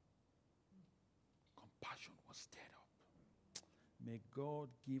 Compassion was stirred up. May God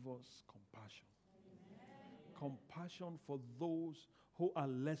give us compassion. Amen. Compassion for those who are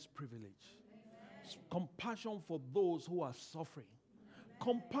less privileged. Amen. Compassion for those who are suffering.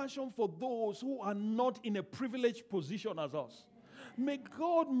 Amen. Compassion for those who are not in a privileged position as us. May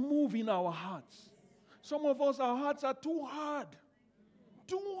God move in our hearts. Some of us, our hearts are too hard.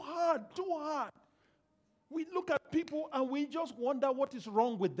 Too hard. We look at people and we just wonder what is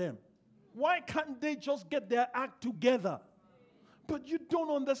wrong with them. Why can't they just get their act together? But you don't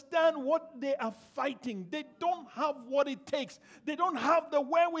understand what they are fighting. They don't have what it takes. They don't have the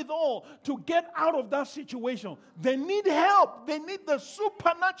wherewithal to get out of that situation. They need help. They need the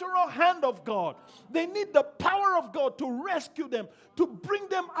supernatural hand of God. They need the power of God to rescue them, to bring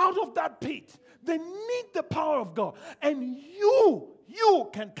them out of that pit. They need the power of God. And you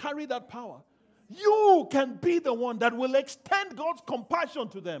can carry that power. You can be the one that will extend God's compassion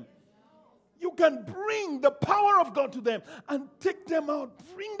to them. You can bring the power of God to them and take them out,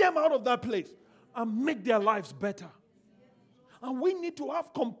 bring them out of that place and make their lives better. And we need to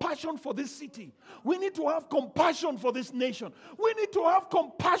have compassion for this city. We need to have compassion for this nation. We need to have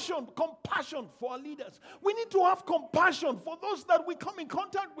compassion for our leaders. We need to have compassion for those that we come in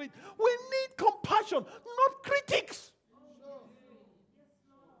contact with. We need compassion, not critics.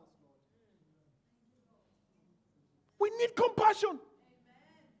 We need compassion.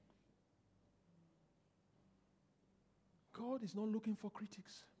 God is not looking for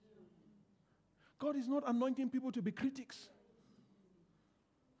critics. God is not anointing people to be critics.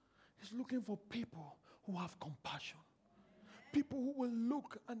 He's looking for people who have compassion. People who will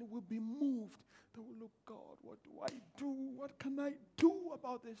look and will be moved. They will look, God, what do I do? What can I do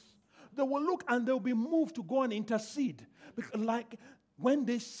about this? They will look and they'll be moved to go and intercede. Because like when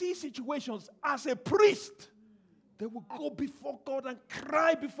they see situations as a priest, They will go before God and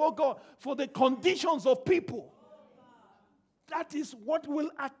cry before God for the conditions of people. That is what will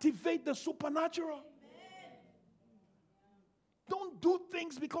activate the supernatural. Don't do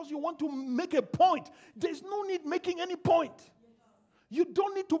things because you want to make a point. There's no need making any point. You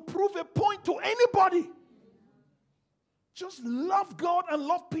don't need to prove a point to anybody. Just love God and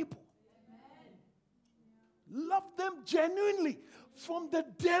love people. Love them genuinely from the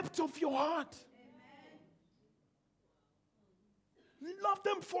depth of your heart. Love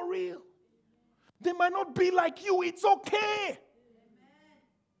them for real. They might not be like you. It's okay.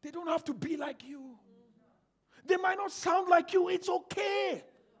 They don't have to be like you. They might not sound like you. It's okay.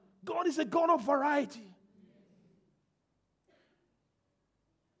 God is a God of variety.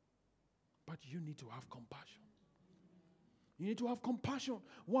 But you need to have compassion. You need to have compassion.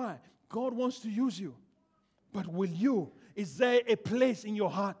 Why? God wants to use you. But will you? Is there a place in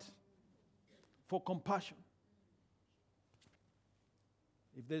your heart for compassion?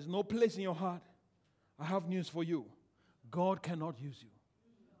 If there's no place in your heart, I have news for you. God cannot use you.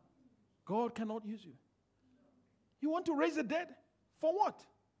 God cannot use you. You want to raise the dead? For what?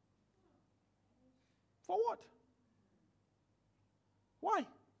 For what? Why?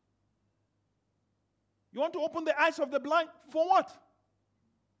 You want to open the eyes of the blind? For what?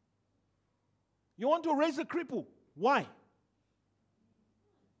 You want to raise a cripple? Why?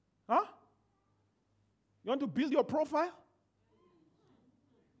 Huh? You want to build your profile?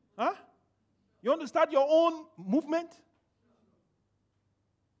 Huh? You want to start your own movement?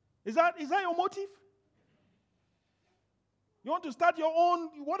 Is that your motive? You want to start your own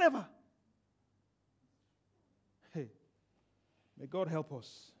whatever? Hey, may God help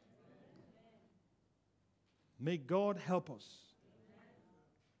us. May God help us.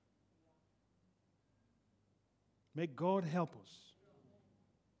 May God help us.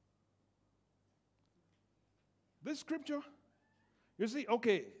 This scripture, you see,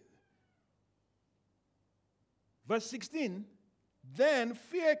 okay. Verse 16, then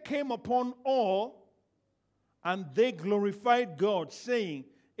fear came upon all, and they glorified God, saying,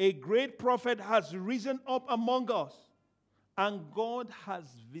 a great prophet has risen up among us, and God has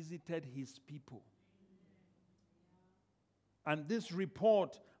visited his people. And this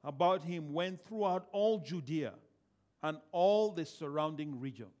report about him went throughout all Judea and all the surrounding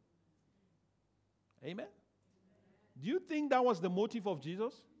region. Amen? Do you think that was the motive of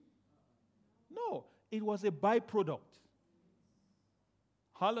Jesus? No, it was a byproduct.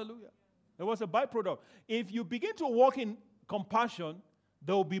 Hallelujah. It was a byproduct. If you begin to walk in compassion,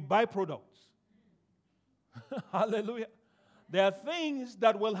 there will be byproducts. Hallelujah. There are things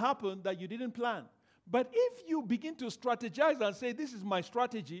that will happen that you didn't plan. But if you begin to strategize and say, this is my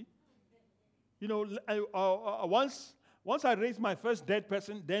strategy, you know, once I raise my first dead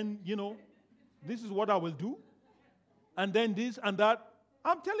person, then, you know, this is what I will do. And then this and that.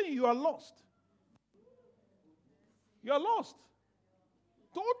 I'm telling you, you are lost. You are lost.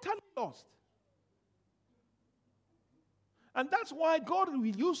 Totally lost. And that's why God will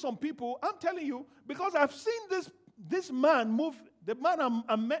use some people. I'm telling you, because I've seen this man move, the man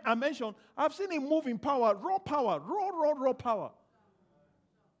I mentioned, I've seen him move in power, raw power, raw power.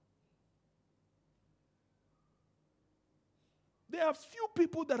 There are few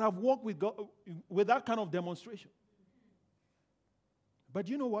people that have walked with God with that kind of demonstration. But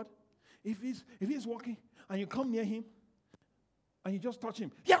you know what? If he's walking and you come near him and you just touch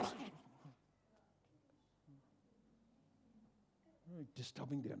him, yeah,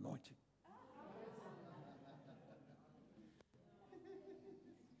 disturbing the anointing.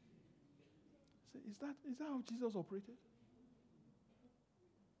 Is that how Jesus operated?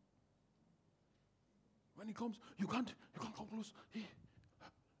 When he comes, you can't come close.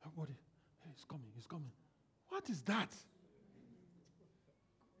 Everybody, he's coming. What is that?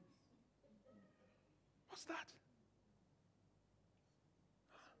 What's that?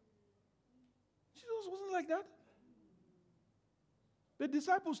 Jesus wasn't like that. The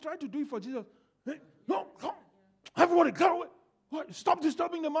disciples tried to do it for Jesus. Hey, no, come. Everybody, go away. What? Stop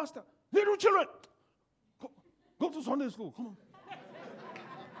disturbing the master. Little children, go to Sunday school. Come on.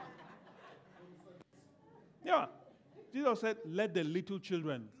 Yeah. Jesus said, let the little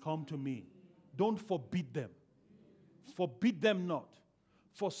children come to me. Don't forbid them. Forbid them not.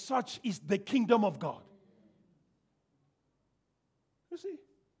 For such is the kingdom of God. You see?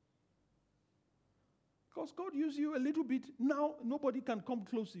 Because God used you a little bit. Now, nobody can come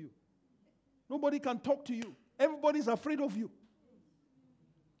close to you. Nobody can talk to you. Everybody's afraid of you.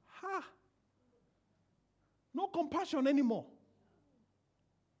 Ha! No compassion anymore.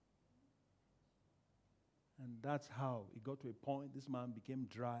 And that's how it got to a point this man became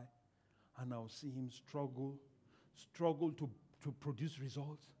dry. And I'll see him struggle struggle to produce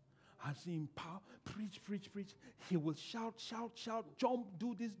results. I've seen him preach. He will shout, jump,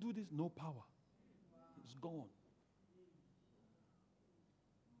 do this. No power. It's gone.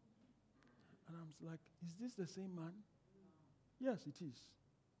 And I'm like, is this the same man? Yes, it is.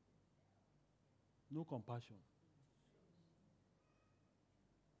 No compassion.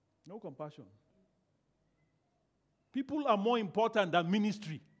 No compassion. People are more important than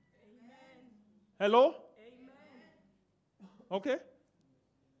ministry. Amen. Hello? Amen. Okay?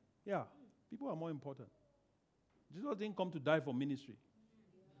 Yeah. People are more important. Jesus didn't come to die for ministry.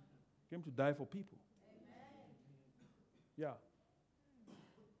 He came to die for people. Amen. Yeah.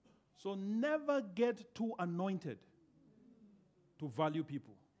 So never get too anointed to value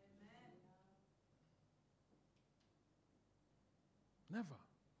people. Amen. Never.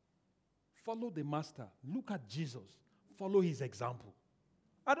 Follow the master. Look at Jesus. Follow his example.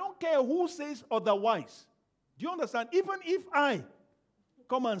 I don't care who says otherwise. Do you understand? Even if I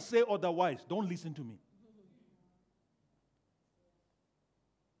come and say otherwise, don't listen to me.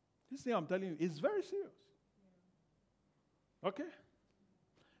 This thing I'm telling you is very serious. Okay?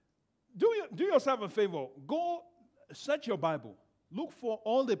 Do yourself a favor. Go search your Bible. Look for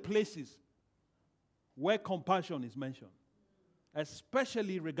all the places where compassion is mentioned,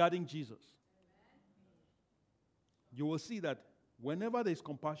 especially regarding Jesus. You will see that whenever there is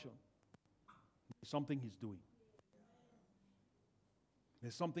compassion, there's something he's doing.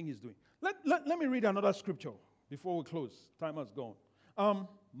 There's something he's doing. Let me read another scripture before we close. Time has gone.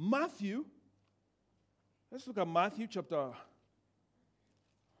 Matthew. Let's look at Matthew chapter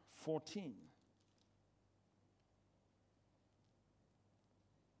 14.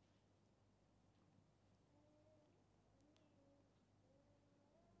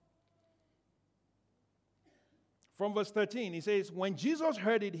 From verse 13, he says, when Jesus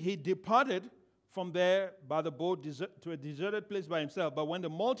heard it, he departed from there by the boat to a deserted place by himself. But when the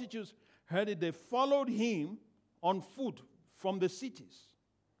multitudes heard it, they followed him on foot from the cities.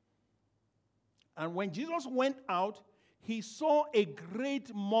 And when Jesus went out, he saw a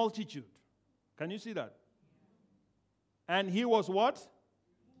great multitude. Can you see that? And he was what?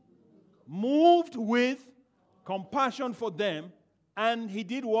 Moved with compassion for them. And he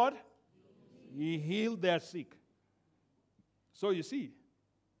did what? He healed their sick. So you see,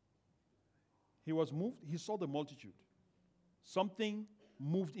 he was moved. He saw the multitude. Something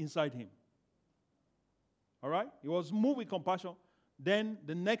moved inside him. All right? He was moved with compassion. Then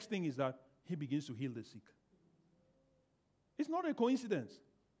the next thing is that he begins to heal the sick. It's not a coincidence.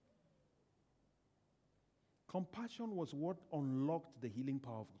 Compassion was what unlocked the healing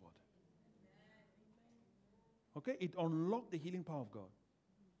power of God. Okay? It unlocked the healing power of God.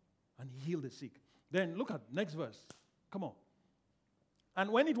 And he healed the sick. Then look at next verse. Come on. And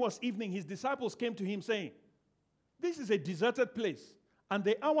when it was evening, his disciples came to him saying, this is a deserted place, and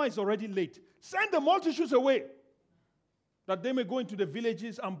the hour is already late. Send the multitudes away, that they may go into the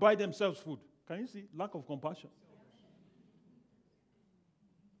villages and buy themselves food. Can you see? Lack of compassion.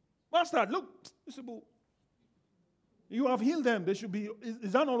 Master, look, you have healed them. They should be,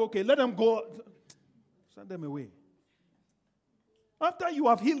 is that not okay? Let them go. Send them away. After you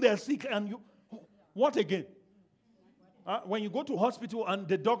have healed their sick, and you, what again? When you go to hospital and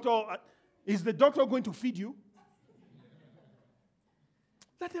the doctor, is the doctor going to feed you?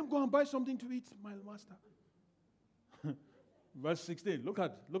 Let them go and buy something to eat, my master. Verse 16, look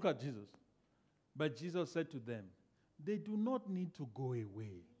at Jesus. But Jesus said to them, they do not need to go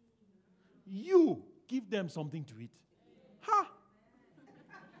away. You give them something to eat. Ha!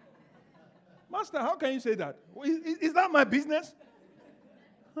 Master, how can you say that? Is that my business?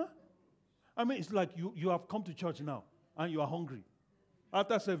 Huh? I mean, it's like you have come to church now. And you are hungry.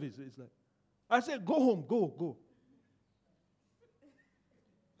 After service, it's like, I said, go home, go.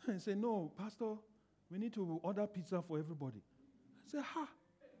 I say, no, Pastor, we need to order pizza for everybody. I say, ha?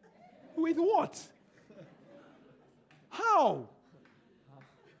 With what? How?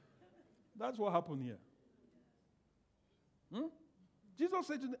 That's what happened here. Jesus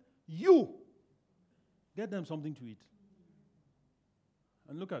said to them, you get them something to eat.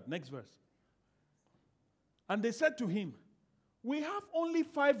 And look at next verse. And they said to him, we have only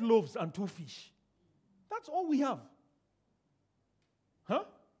 5 loaves and 2 fish. That's all we have. Huh?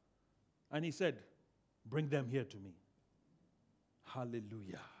 And he said, bring them here to me.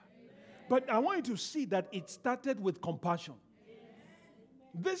 Hallelujah. Amen. But I want you to see that it started with compassion. Amen.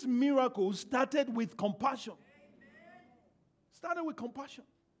 This miracle started with compassion. Amen. Started with compassion.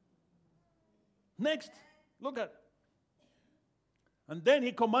 Next, look at. And then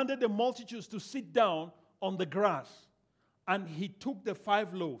he commanded the multitudes to sit down on the grass, and he took the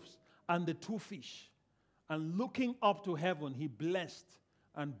 5 loaves and the 2 fish, And looking up to heaven, he blessed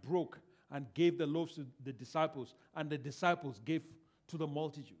and broke and gave the loaves to the disciples, and the disciples gave to the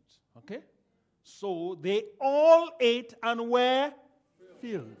multitudes. Okay? So they all ate and were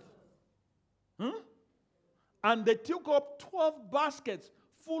filled. And they took up 12 baskets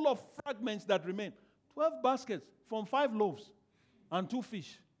full of fragments that remained. 12 baskets from 5 loaves and 2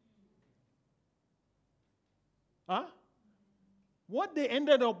 fish. What they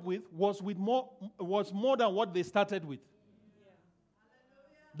ended up with was more than what they started with.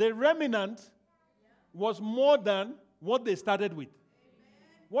 The remnant was more than what they started with.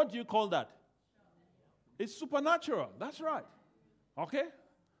 What do you call that? It's supernatural. That's right. Okay?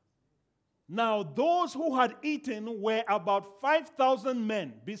 Now, those who had eaten were about 5,000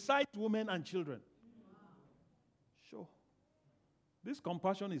 men, besides women and children. Sure. This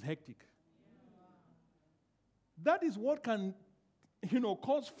compassion is hectic. That is what can,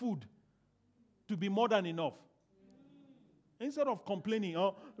 cause food to be more than enough. Instead of complaining,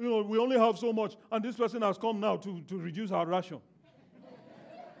 we only have so much, and this person has come now to reduce our ration.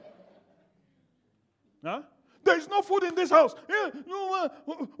 Huh? There is no food in this house.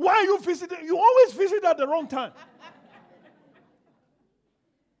 Why are you visiting? You always visit at the wrong time.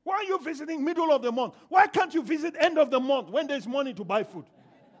 Why are you visiting middle of the month? Why can't you visit end of the month when there's money to buy food?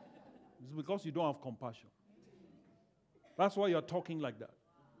 It's because you don't have compassion. That's why you're talking like that.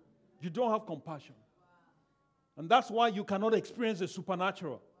 You don't have compassion. And that's why you cannot experience the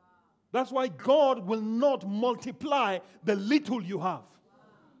supernatural. That's why God will not multiply the little you have.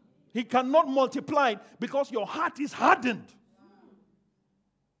 He cannot multiply it because your heart is hardened.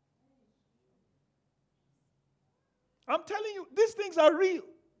 I'm telling you, these things are real.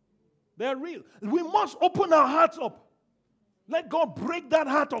 They are real. We must open our hearts up. Let God break that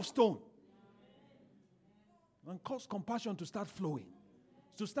heart of stone. And cause compassion to start flowing.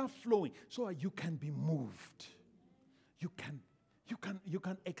 To start flowing so that you can be moved. You can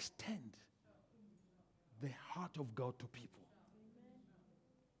extend the heart of God to people.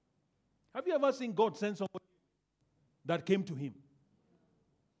 Have you ever seen God send somebody that came to him?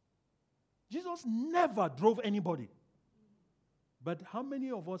 Jesus never drove anybody. But how many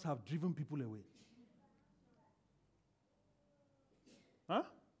of us have driven people away? Huh?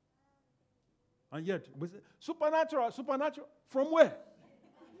 And yet, supernatural. From where?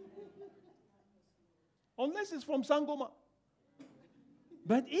 Unless it's from Sangoma.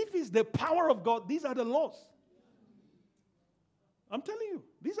 But if it's the power of God, these are the laws. I'm telling you,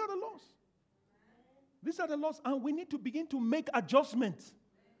 these are the laws. These are the laws, and we need to begin to make adjustments.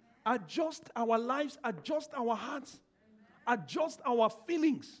 Adjust our lives, adjust our hearts, adjust our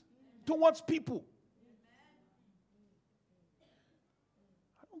feelings towards people.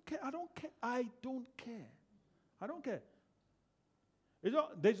 I don't care.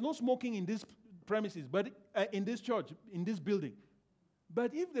 There's no smoking in this premises, but in this church, in this building.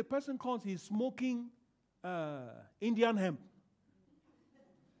 But if the person comes, he's smoking Indian hemp,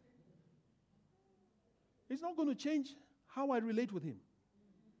 it's not going to change how I relate with him.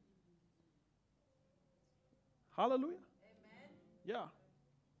 Hallelujah. Amen. Yeah. Amen.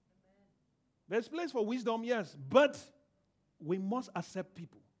 There's place for wisdom, yes, but we must accept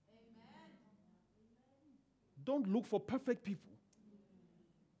people. Amen. Don't look for perfect people.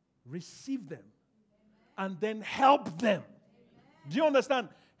 Receive them and then help them. Amen. Do you understand?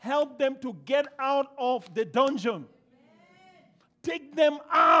 Help them to get out of the dungeon. Amen. Take them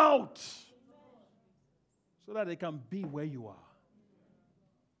out. So that they can be where you are.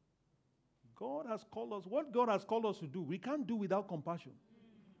 God has called us. What God has called us to do, we can't do without compassion.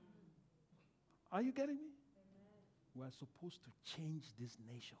 Are you getting me? We are supposed to change this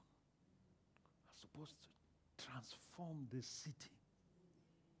nation. We are supposed to transform this city.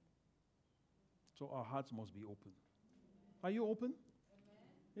 So our hearts must be open. Are you open?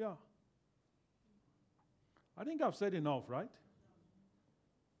 Yeah. I think I've said enough, right?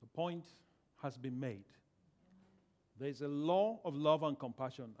 The point has been made. There's a law of love and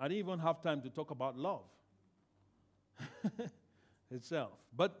compassion. I didn't even have time to talk about love itself.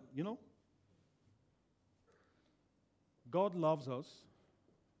 But, God loves us.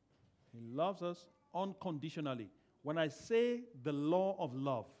 He loves us unconditionally. When I say the law of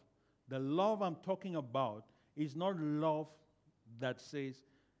love, the love I'm talking about is not love that says,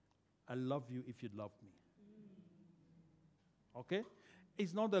 I love you if you love me. Okay?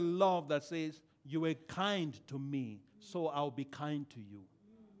 It's not the love that says, you were kind to me, so I'll be kind to you.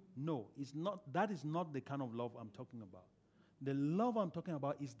 No, it's not. That is not the kind of love I'm talking about. The love I'm talking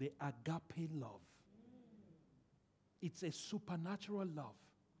about is the agape love. It's a supernatural love.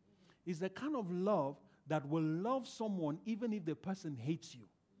 It's the kind of love that will love someone even if the person hates you.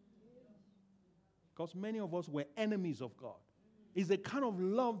 Because many of us were enemies of God. It's a kind of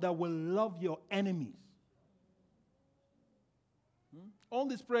love that will love your enemies. On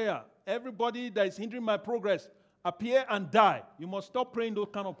this prayer, everybody that is hindering my progress, appear and die. You must stop praying those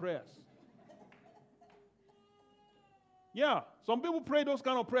kind of prayers. Yeah, some people pray those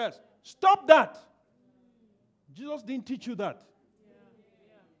kind of prayers. Stop that. Jesus didn't teach you that.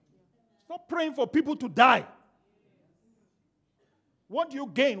 Stop praying for people to die. What do you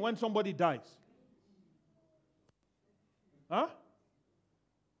gain when somebody dies? Huh?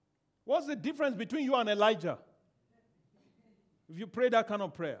 What's the difference between you and Elijah? If you pray that kind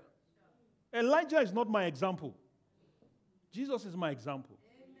of prayer. Elijah is not my example. Jesus is my example.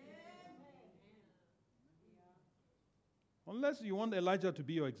 Unless you want Elijah to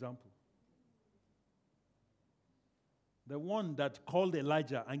be your example. The one that called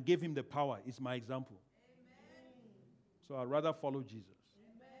Elijah and gave him the power is my example. So I'd rather follow Jesus.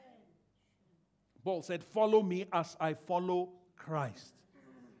 Paul said, follow me as I follow Christ.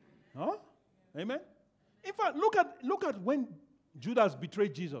 Huh? Amen? In fact, look at when Judas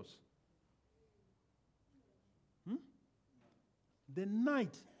betrayed Jesus. The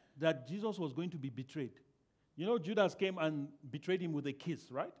night that Jesus was going to be betrayed. You know, Judas came and betrayed him with a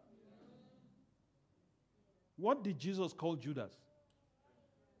kiss, right? What did Jesus call Judas?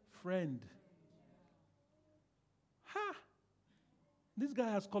 Friend. Ha! This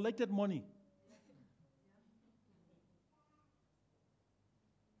guy has collected money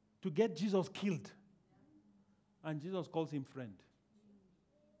to get Jesus killed. And Jesus calls him friend.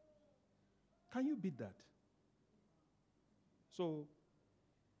 Can you beat that? So,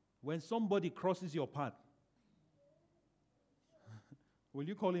 when somebody crosses your path, will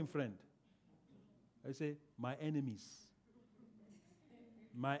you call him friend? I say, my enemies.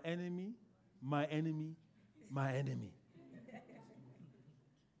 My enemy, my enemy, my enemy.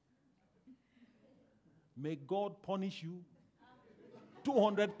 May God punish you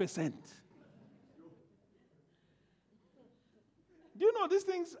 200%. Do you know these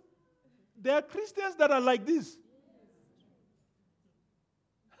things? There are Christians that are like this.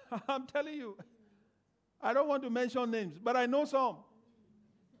 I'm telling you. I don't want to mention names, but I know some.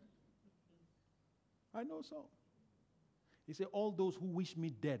 I know some. He said, all those who wish me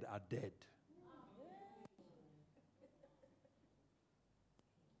dead are dead.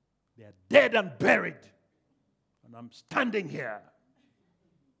 They are dead and buried. And I'm standing here.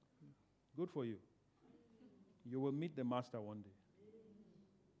 Good for you. You will meet the master one day.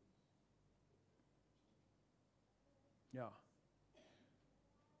 Yeah.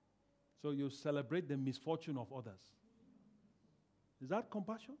 So you celebrate the misfortune of others. Is that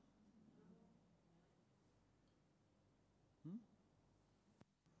compassion?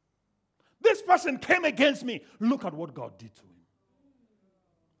 This person came against me. Look at what God did to him.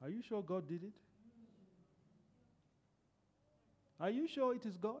 Are you sure God did it? Are you sure it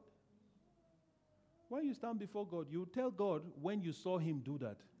is God? When you stand before God, you tell God when you saw him do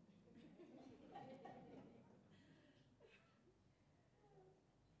that.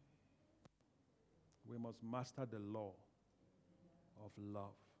 We must master the law of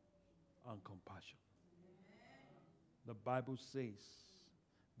love and compassion. The Bible says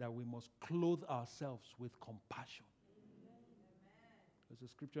that we must clothe ourselves with compassion. There's a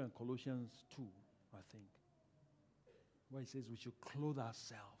scripture in Colossians 2, I think, where it says we should clothe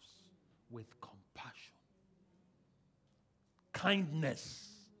ourselves with compassion.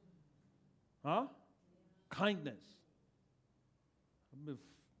 Kindness. Huh? Kindness.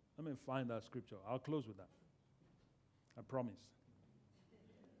 Let me find that scripture. I'll close with that. I promise.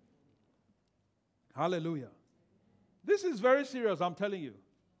 Hallelujah. This is very serious, I'm telling you.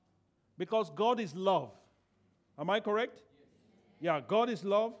 Because God is love. Am I correct? Yeah, God is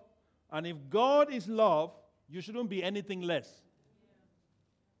love. And if God is love, you shouldn't be anything less.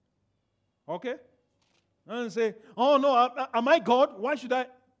 Okay? And say, oh no, am I God? Why should I?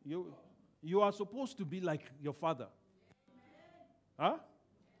 You are supposed to be like your father. Huh?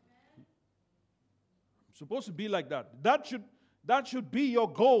 Supposed to be like that. That should be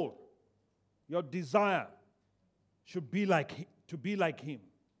your goal. Your desire should be to be like him.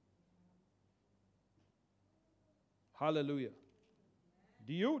 Hallelujah.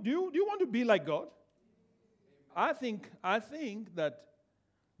 Do you want to be like God? I think that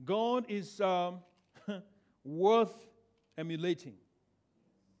God is worth emulating.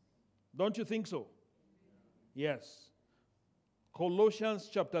 Don't you think so? Yes. Colossians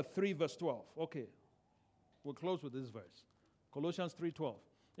chapter 3 verse 12. Okay. We'll close with this verse. Colossians 3:12.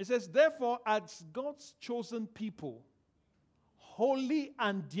 It says, therefore, as God's chosen people, holy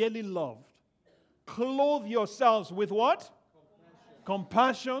and dearly loved, clothe yourselves with what?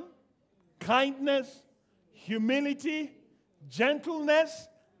 Compassion, kindness, humility, gentleness,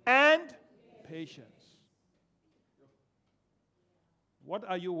 and patience. What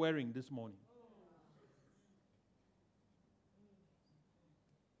are you wearing this morning?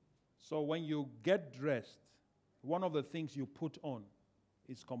 So when you get dressed, one of the things you put on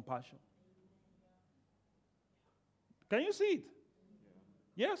is compassion. Can you see it?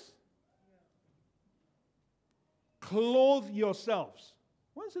 Yes? Clothe yourselves.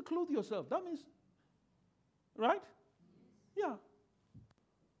 When you say clothe yourself, that means, right? Yeah.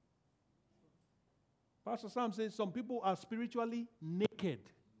 Pastor Sam says some people are spiritually naked.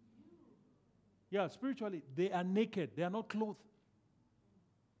 Yeah, spiritually, they are naked. They are not clothed.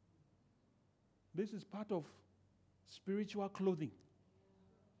 This is part of spiritual clothing.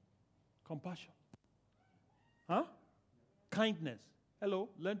 Compassion. Huh? Kindness. Hello,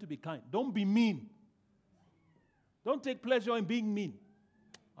 learn to be kind. Don't be mean. Don't take pleasure in being mean.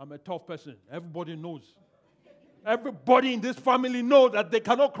 I'm a tough person. Everybody knows. Everybody in this family knows that they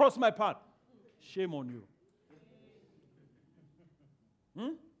cannot cross my path. Shame on you.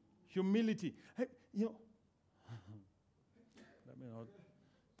 Humility. Hey,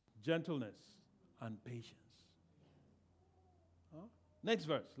 gentleness and patience. Huh? Next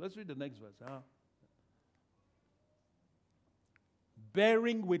verse. Let's read the next verse.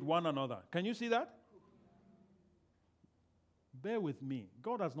 Bearing with one another. Can you see that? Bear with me.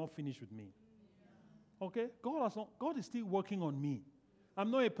 God has not finished with me. Okay? God is still working on me.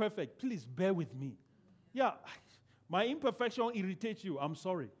 I'm not a perfect. Please bear with me. Yeah, my imperfection irritates you. I'm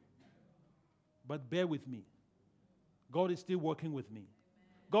sorry. But bear with me. God is still working with me.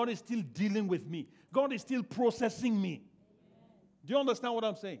 God is still dealing with me. God is still processing me. Do you understand what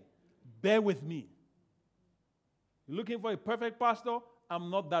I'm saying? Bear with me. You're looking for a perfect pastor? I'm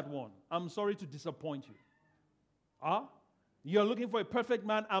not that one. I'm sorry to disappoint you. You're looking for a perfect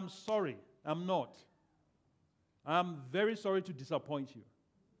man? I'm sorry. I'm not. I'm very sorry to disappoint you.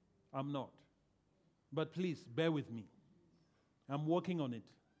 I'm not. But please, bear with me. I'm working on it.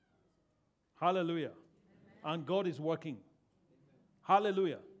 Hallelujah. And God is working.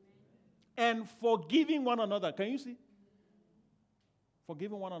 Hallelujah. And forgiving one another. Can you see?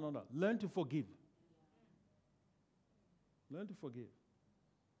 Forgiving one another. Learn to forgive. Learn to forgive.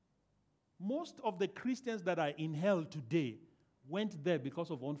 Most of the Christians that are in hell today went there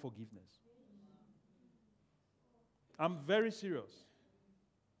because of unforgiveness. I'm very serious.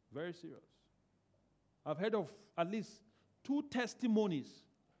 Very serious. I've heard of at least 2 testimonies,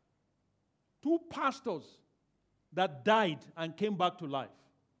 2 pastors that died and came back to life.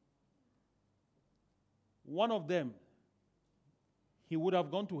 One of them, he would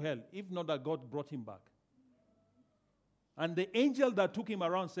have gone to hell if not that God brought him back. And the angel that took him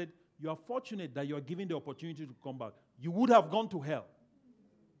around said, you are fortunate that you are given the opportunity to come back. You would have gone to hell.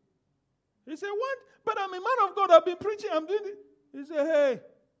 He said, what? But I'm a man of God. I've been preaching. I'm doing it. He said, hey,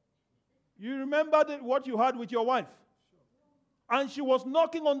 you remember what you had with your wife? And she was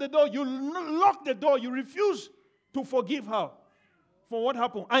knocking on the door. You locked the door. You refused to forgive her for what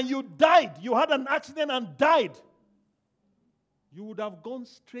happened. And you died. You had an accident and died. You would have gone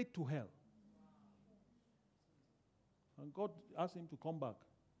straight to hell. And God asked him to come back.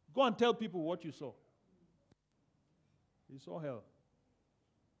 Go and tell people what you saw. He saw hell.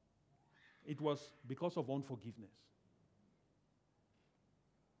 It was because of unforgiveness.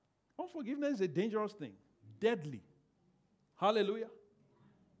 Unforgiveness is a dangerous thing. Deadly. Hallelujah.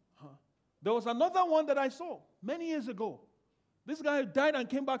 There was another one that I saw many years ago. This guy died and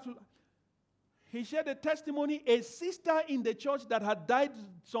came back to life. He shared a testimony, a sister in the church that had died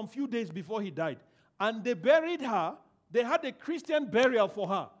some few days before he died. And they buried her. They had a Christian burial for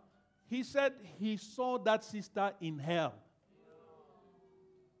her. He said he saw that sister in hell.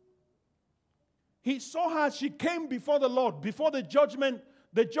 He saw her. She came before the Lord, before the judgment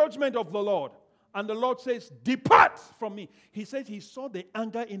of the Lord. And the Lord says, depart from me. He said he saw the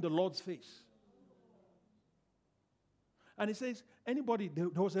anger in the Lord's face. And he says, anybody,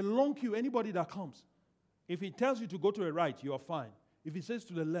 there was a long queue, anybody that comes. If he tells you to go to the right, you are fine. If he says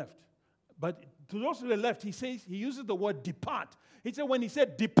to the left, but to those to the left, he uses the word depart. He said when he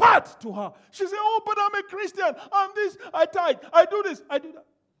said depart to her, she said, oh, but I'm a Christian. I'm this, I tithe, I do this, I do that.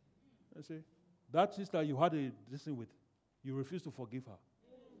 I say, that sister you had a listen with, you refuse to forgive her.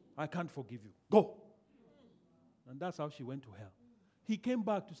 I can't forgive you. Go. And that's how she went to hell. He came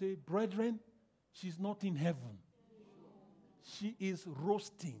back to say, brethren, she's not in heaven. She is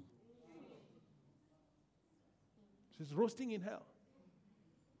roasting. She's roasting in hell.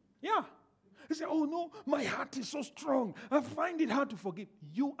 Yeah. He said, oh no, my heart is so strong. I find it hard to forgive.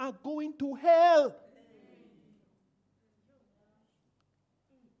 You are going to hell.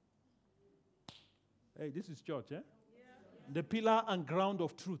 Hey, this is church, eh? The pillar and ground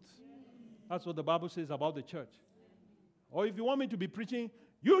of truth. That's what the Bible says about the church. Or if you want me to be preaching,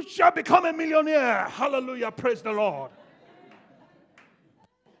 you shall become a millionaire. Hallelujah. Praise the Lord.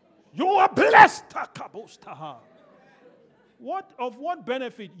 You are blessed. What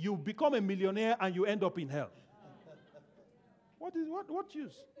benefit you become a millionaire and you end up in hell? What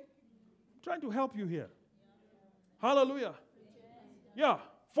use? I'm trying to help you here. Hallelujah. Yeah.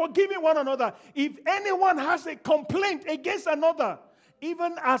 Forgiving one another. If anyone has a complaint against another,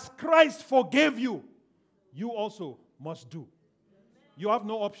 even as Christ forgave you, you also must do. You have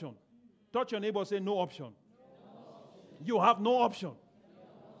no option. Touch your neighbor and say, no option. You have no option.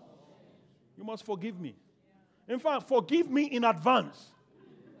 You must forgive me. In fact, forgive me in advance.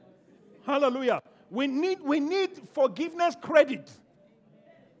 Hallelujah. We need forgiveness credit.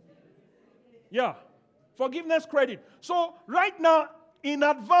 Yeah. Forgiveness credit. So right now, in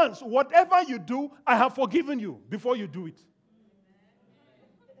advance, whatever you do, I have forgiven you before you do it.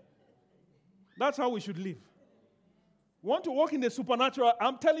 That's how we should live. Want to walk in the supernatural?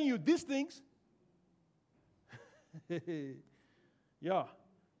 I'm telling you these things. Yeah.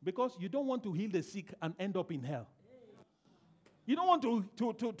 Because you don't want to heal the sick and end up in hell. You don't want to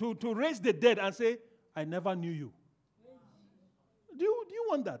raise the dead and say, I never knew you. Do you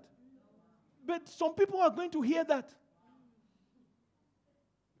want that? But some people are going to hear that.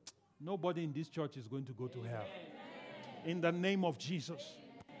 Nobody in this church is going to go to hell. In the name of Jesus.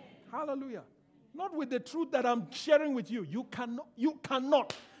 Hallelujah. Not with the truth that I'm sharing with you. You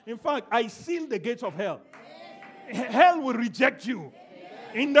cannot. In fact, I seal the gates of hell. Hell will reject you.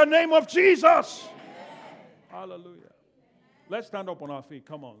 In the name of Jesus. Hallelujah. Let's stand up on our feet.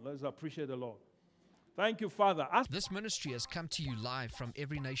 Come on. Let's appreciate the Lord. Thank you, Father. This ministry has come to you live from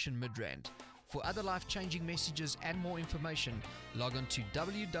Every Nation Midrand. For other life-changing messages and more information, log on to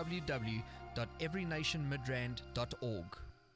www.everynationmidrand.org.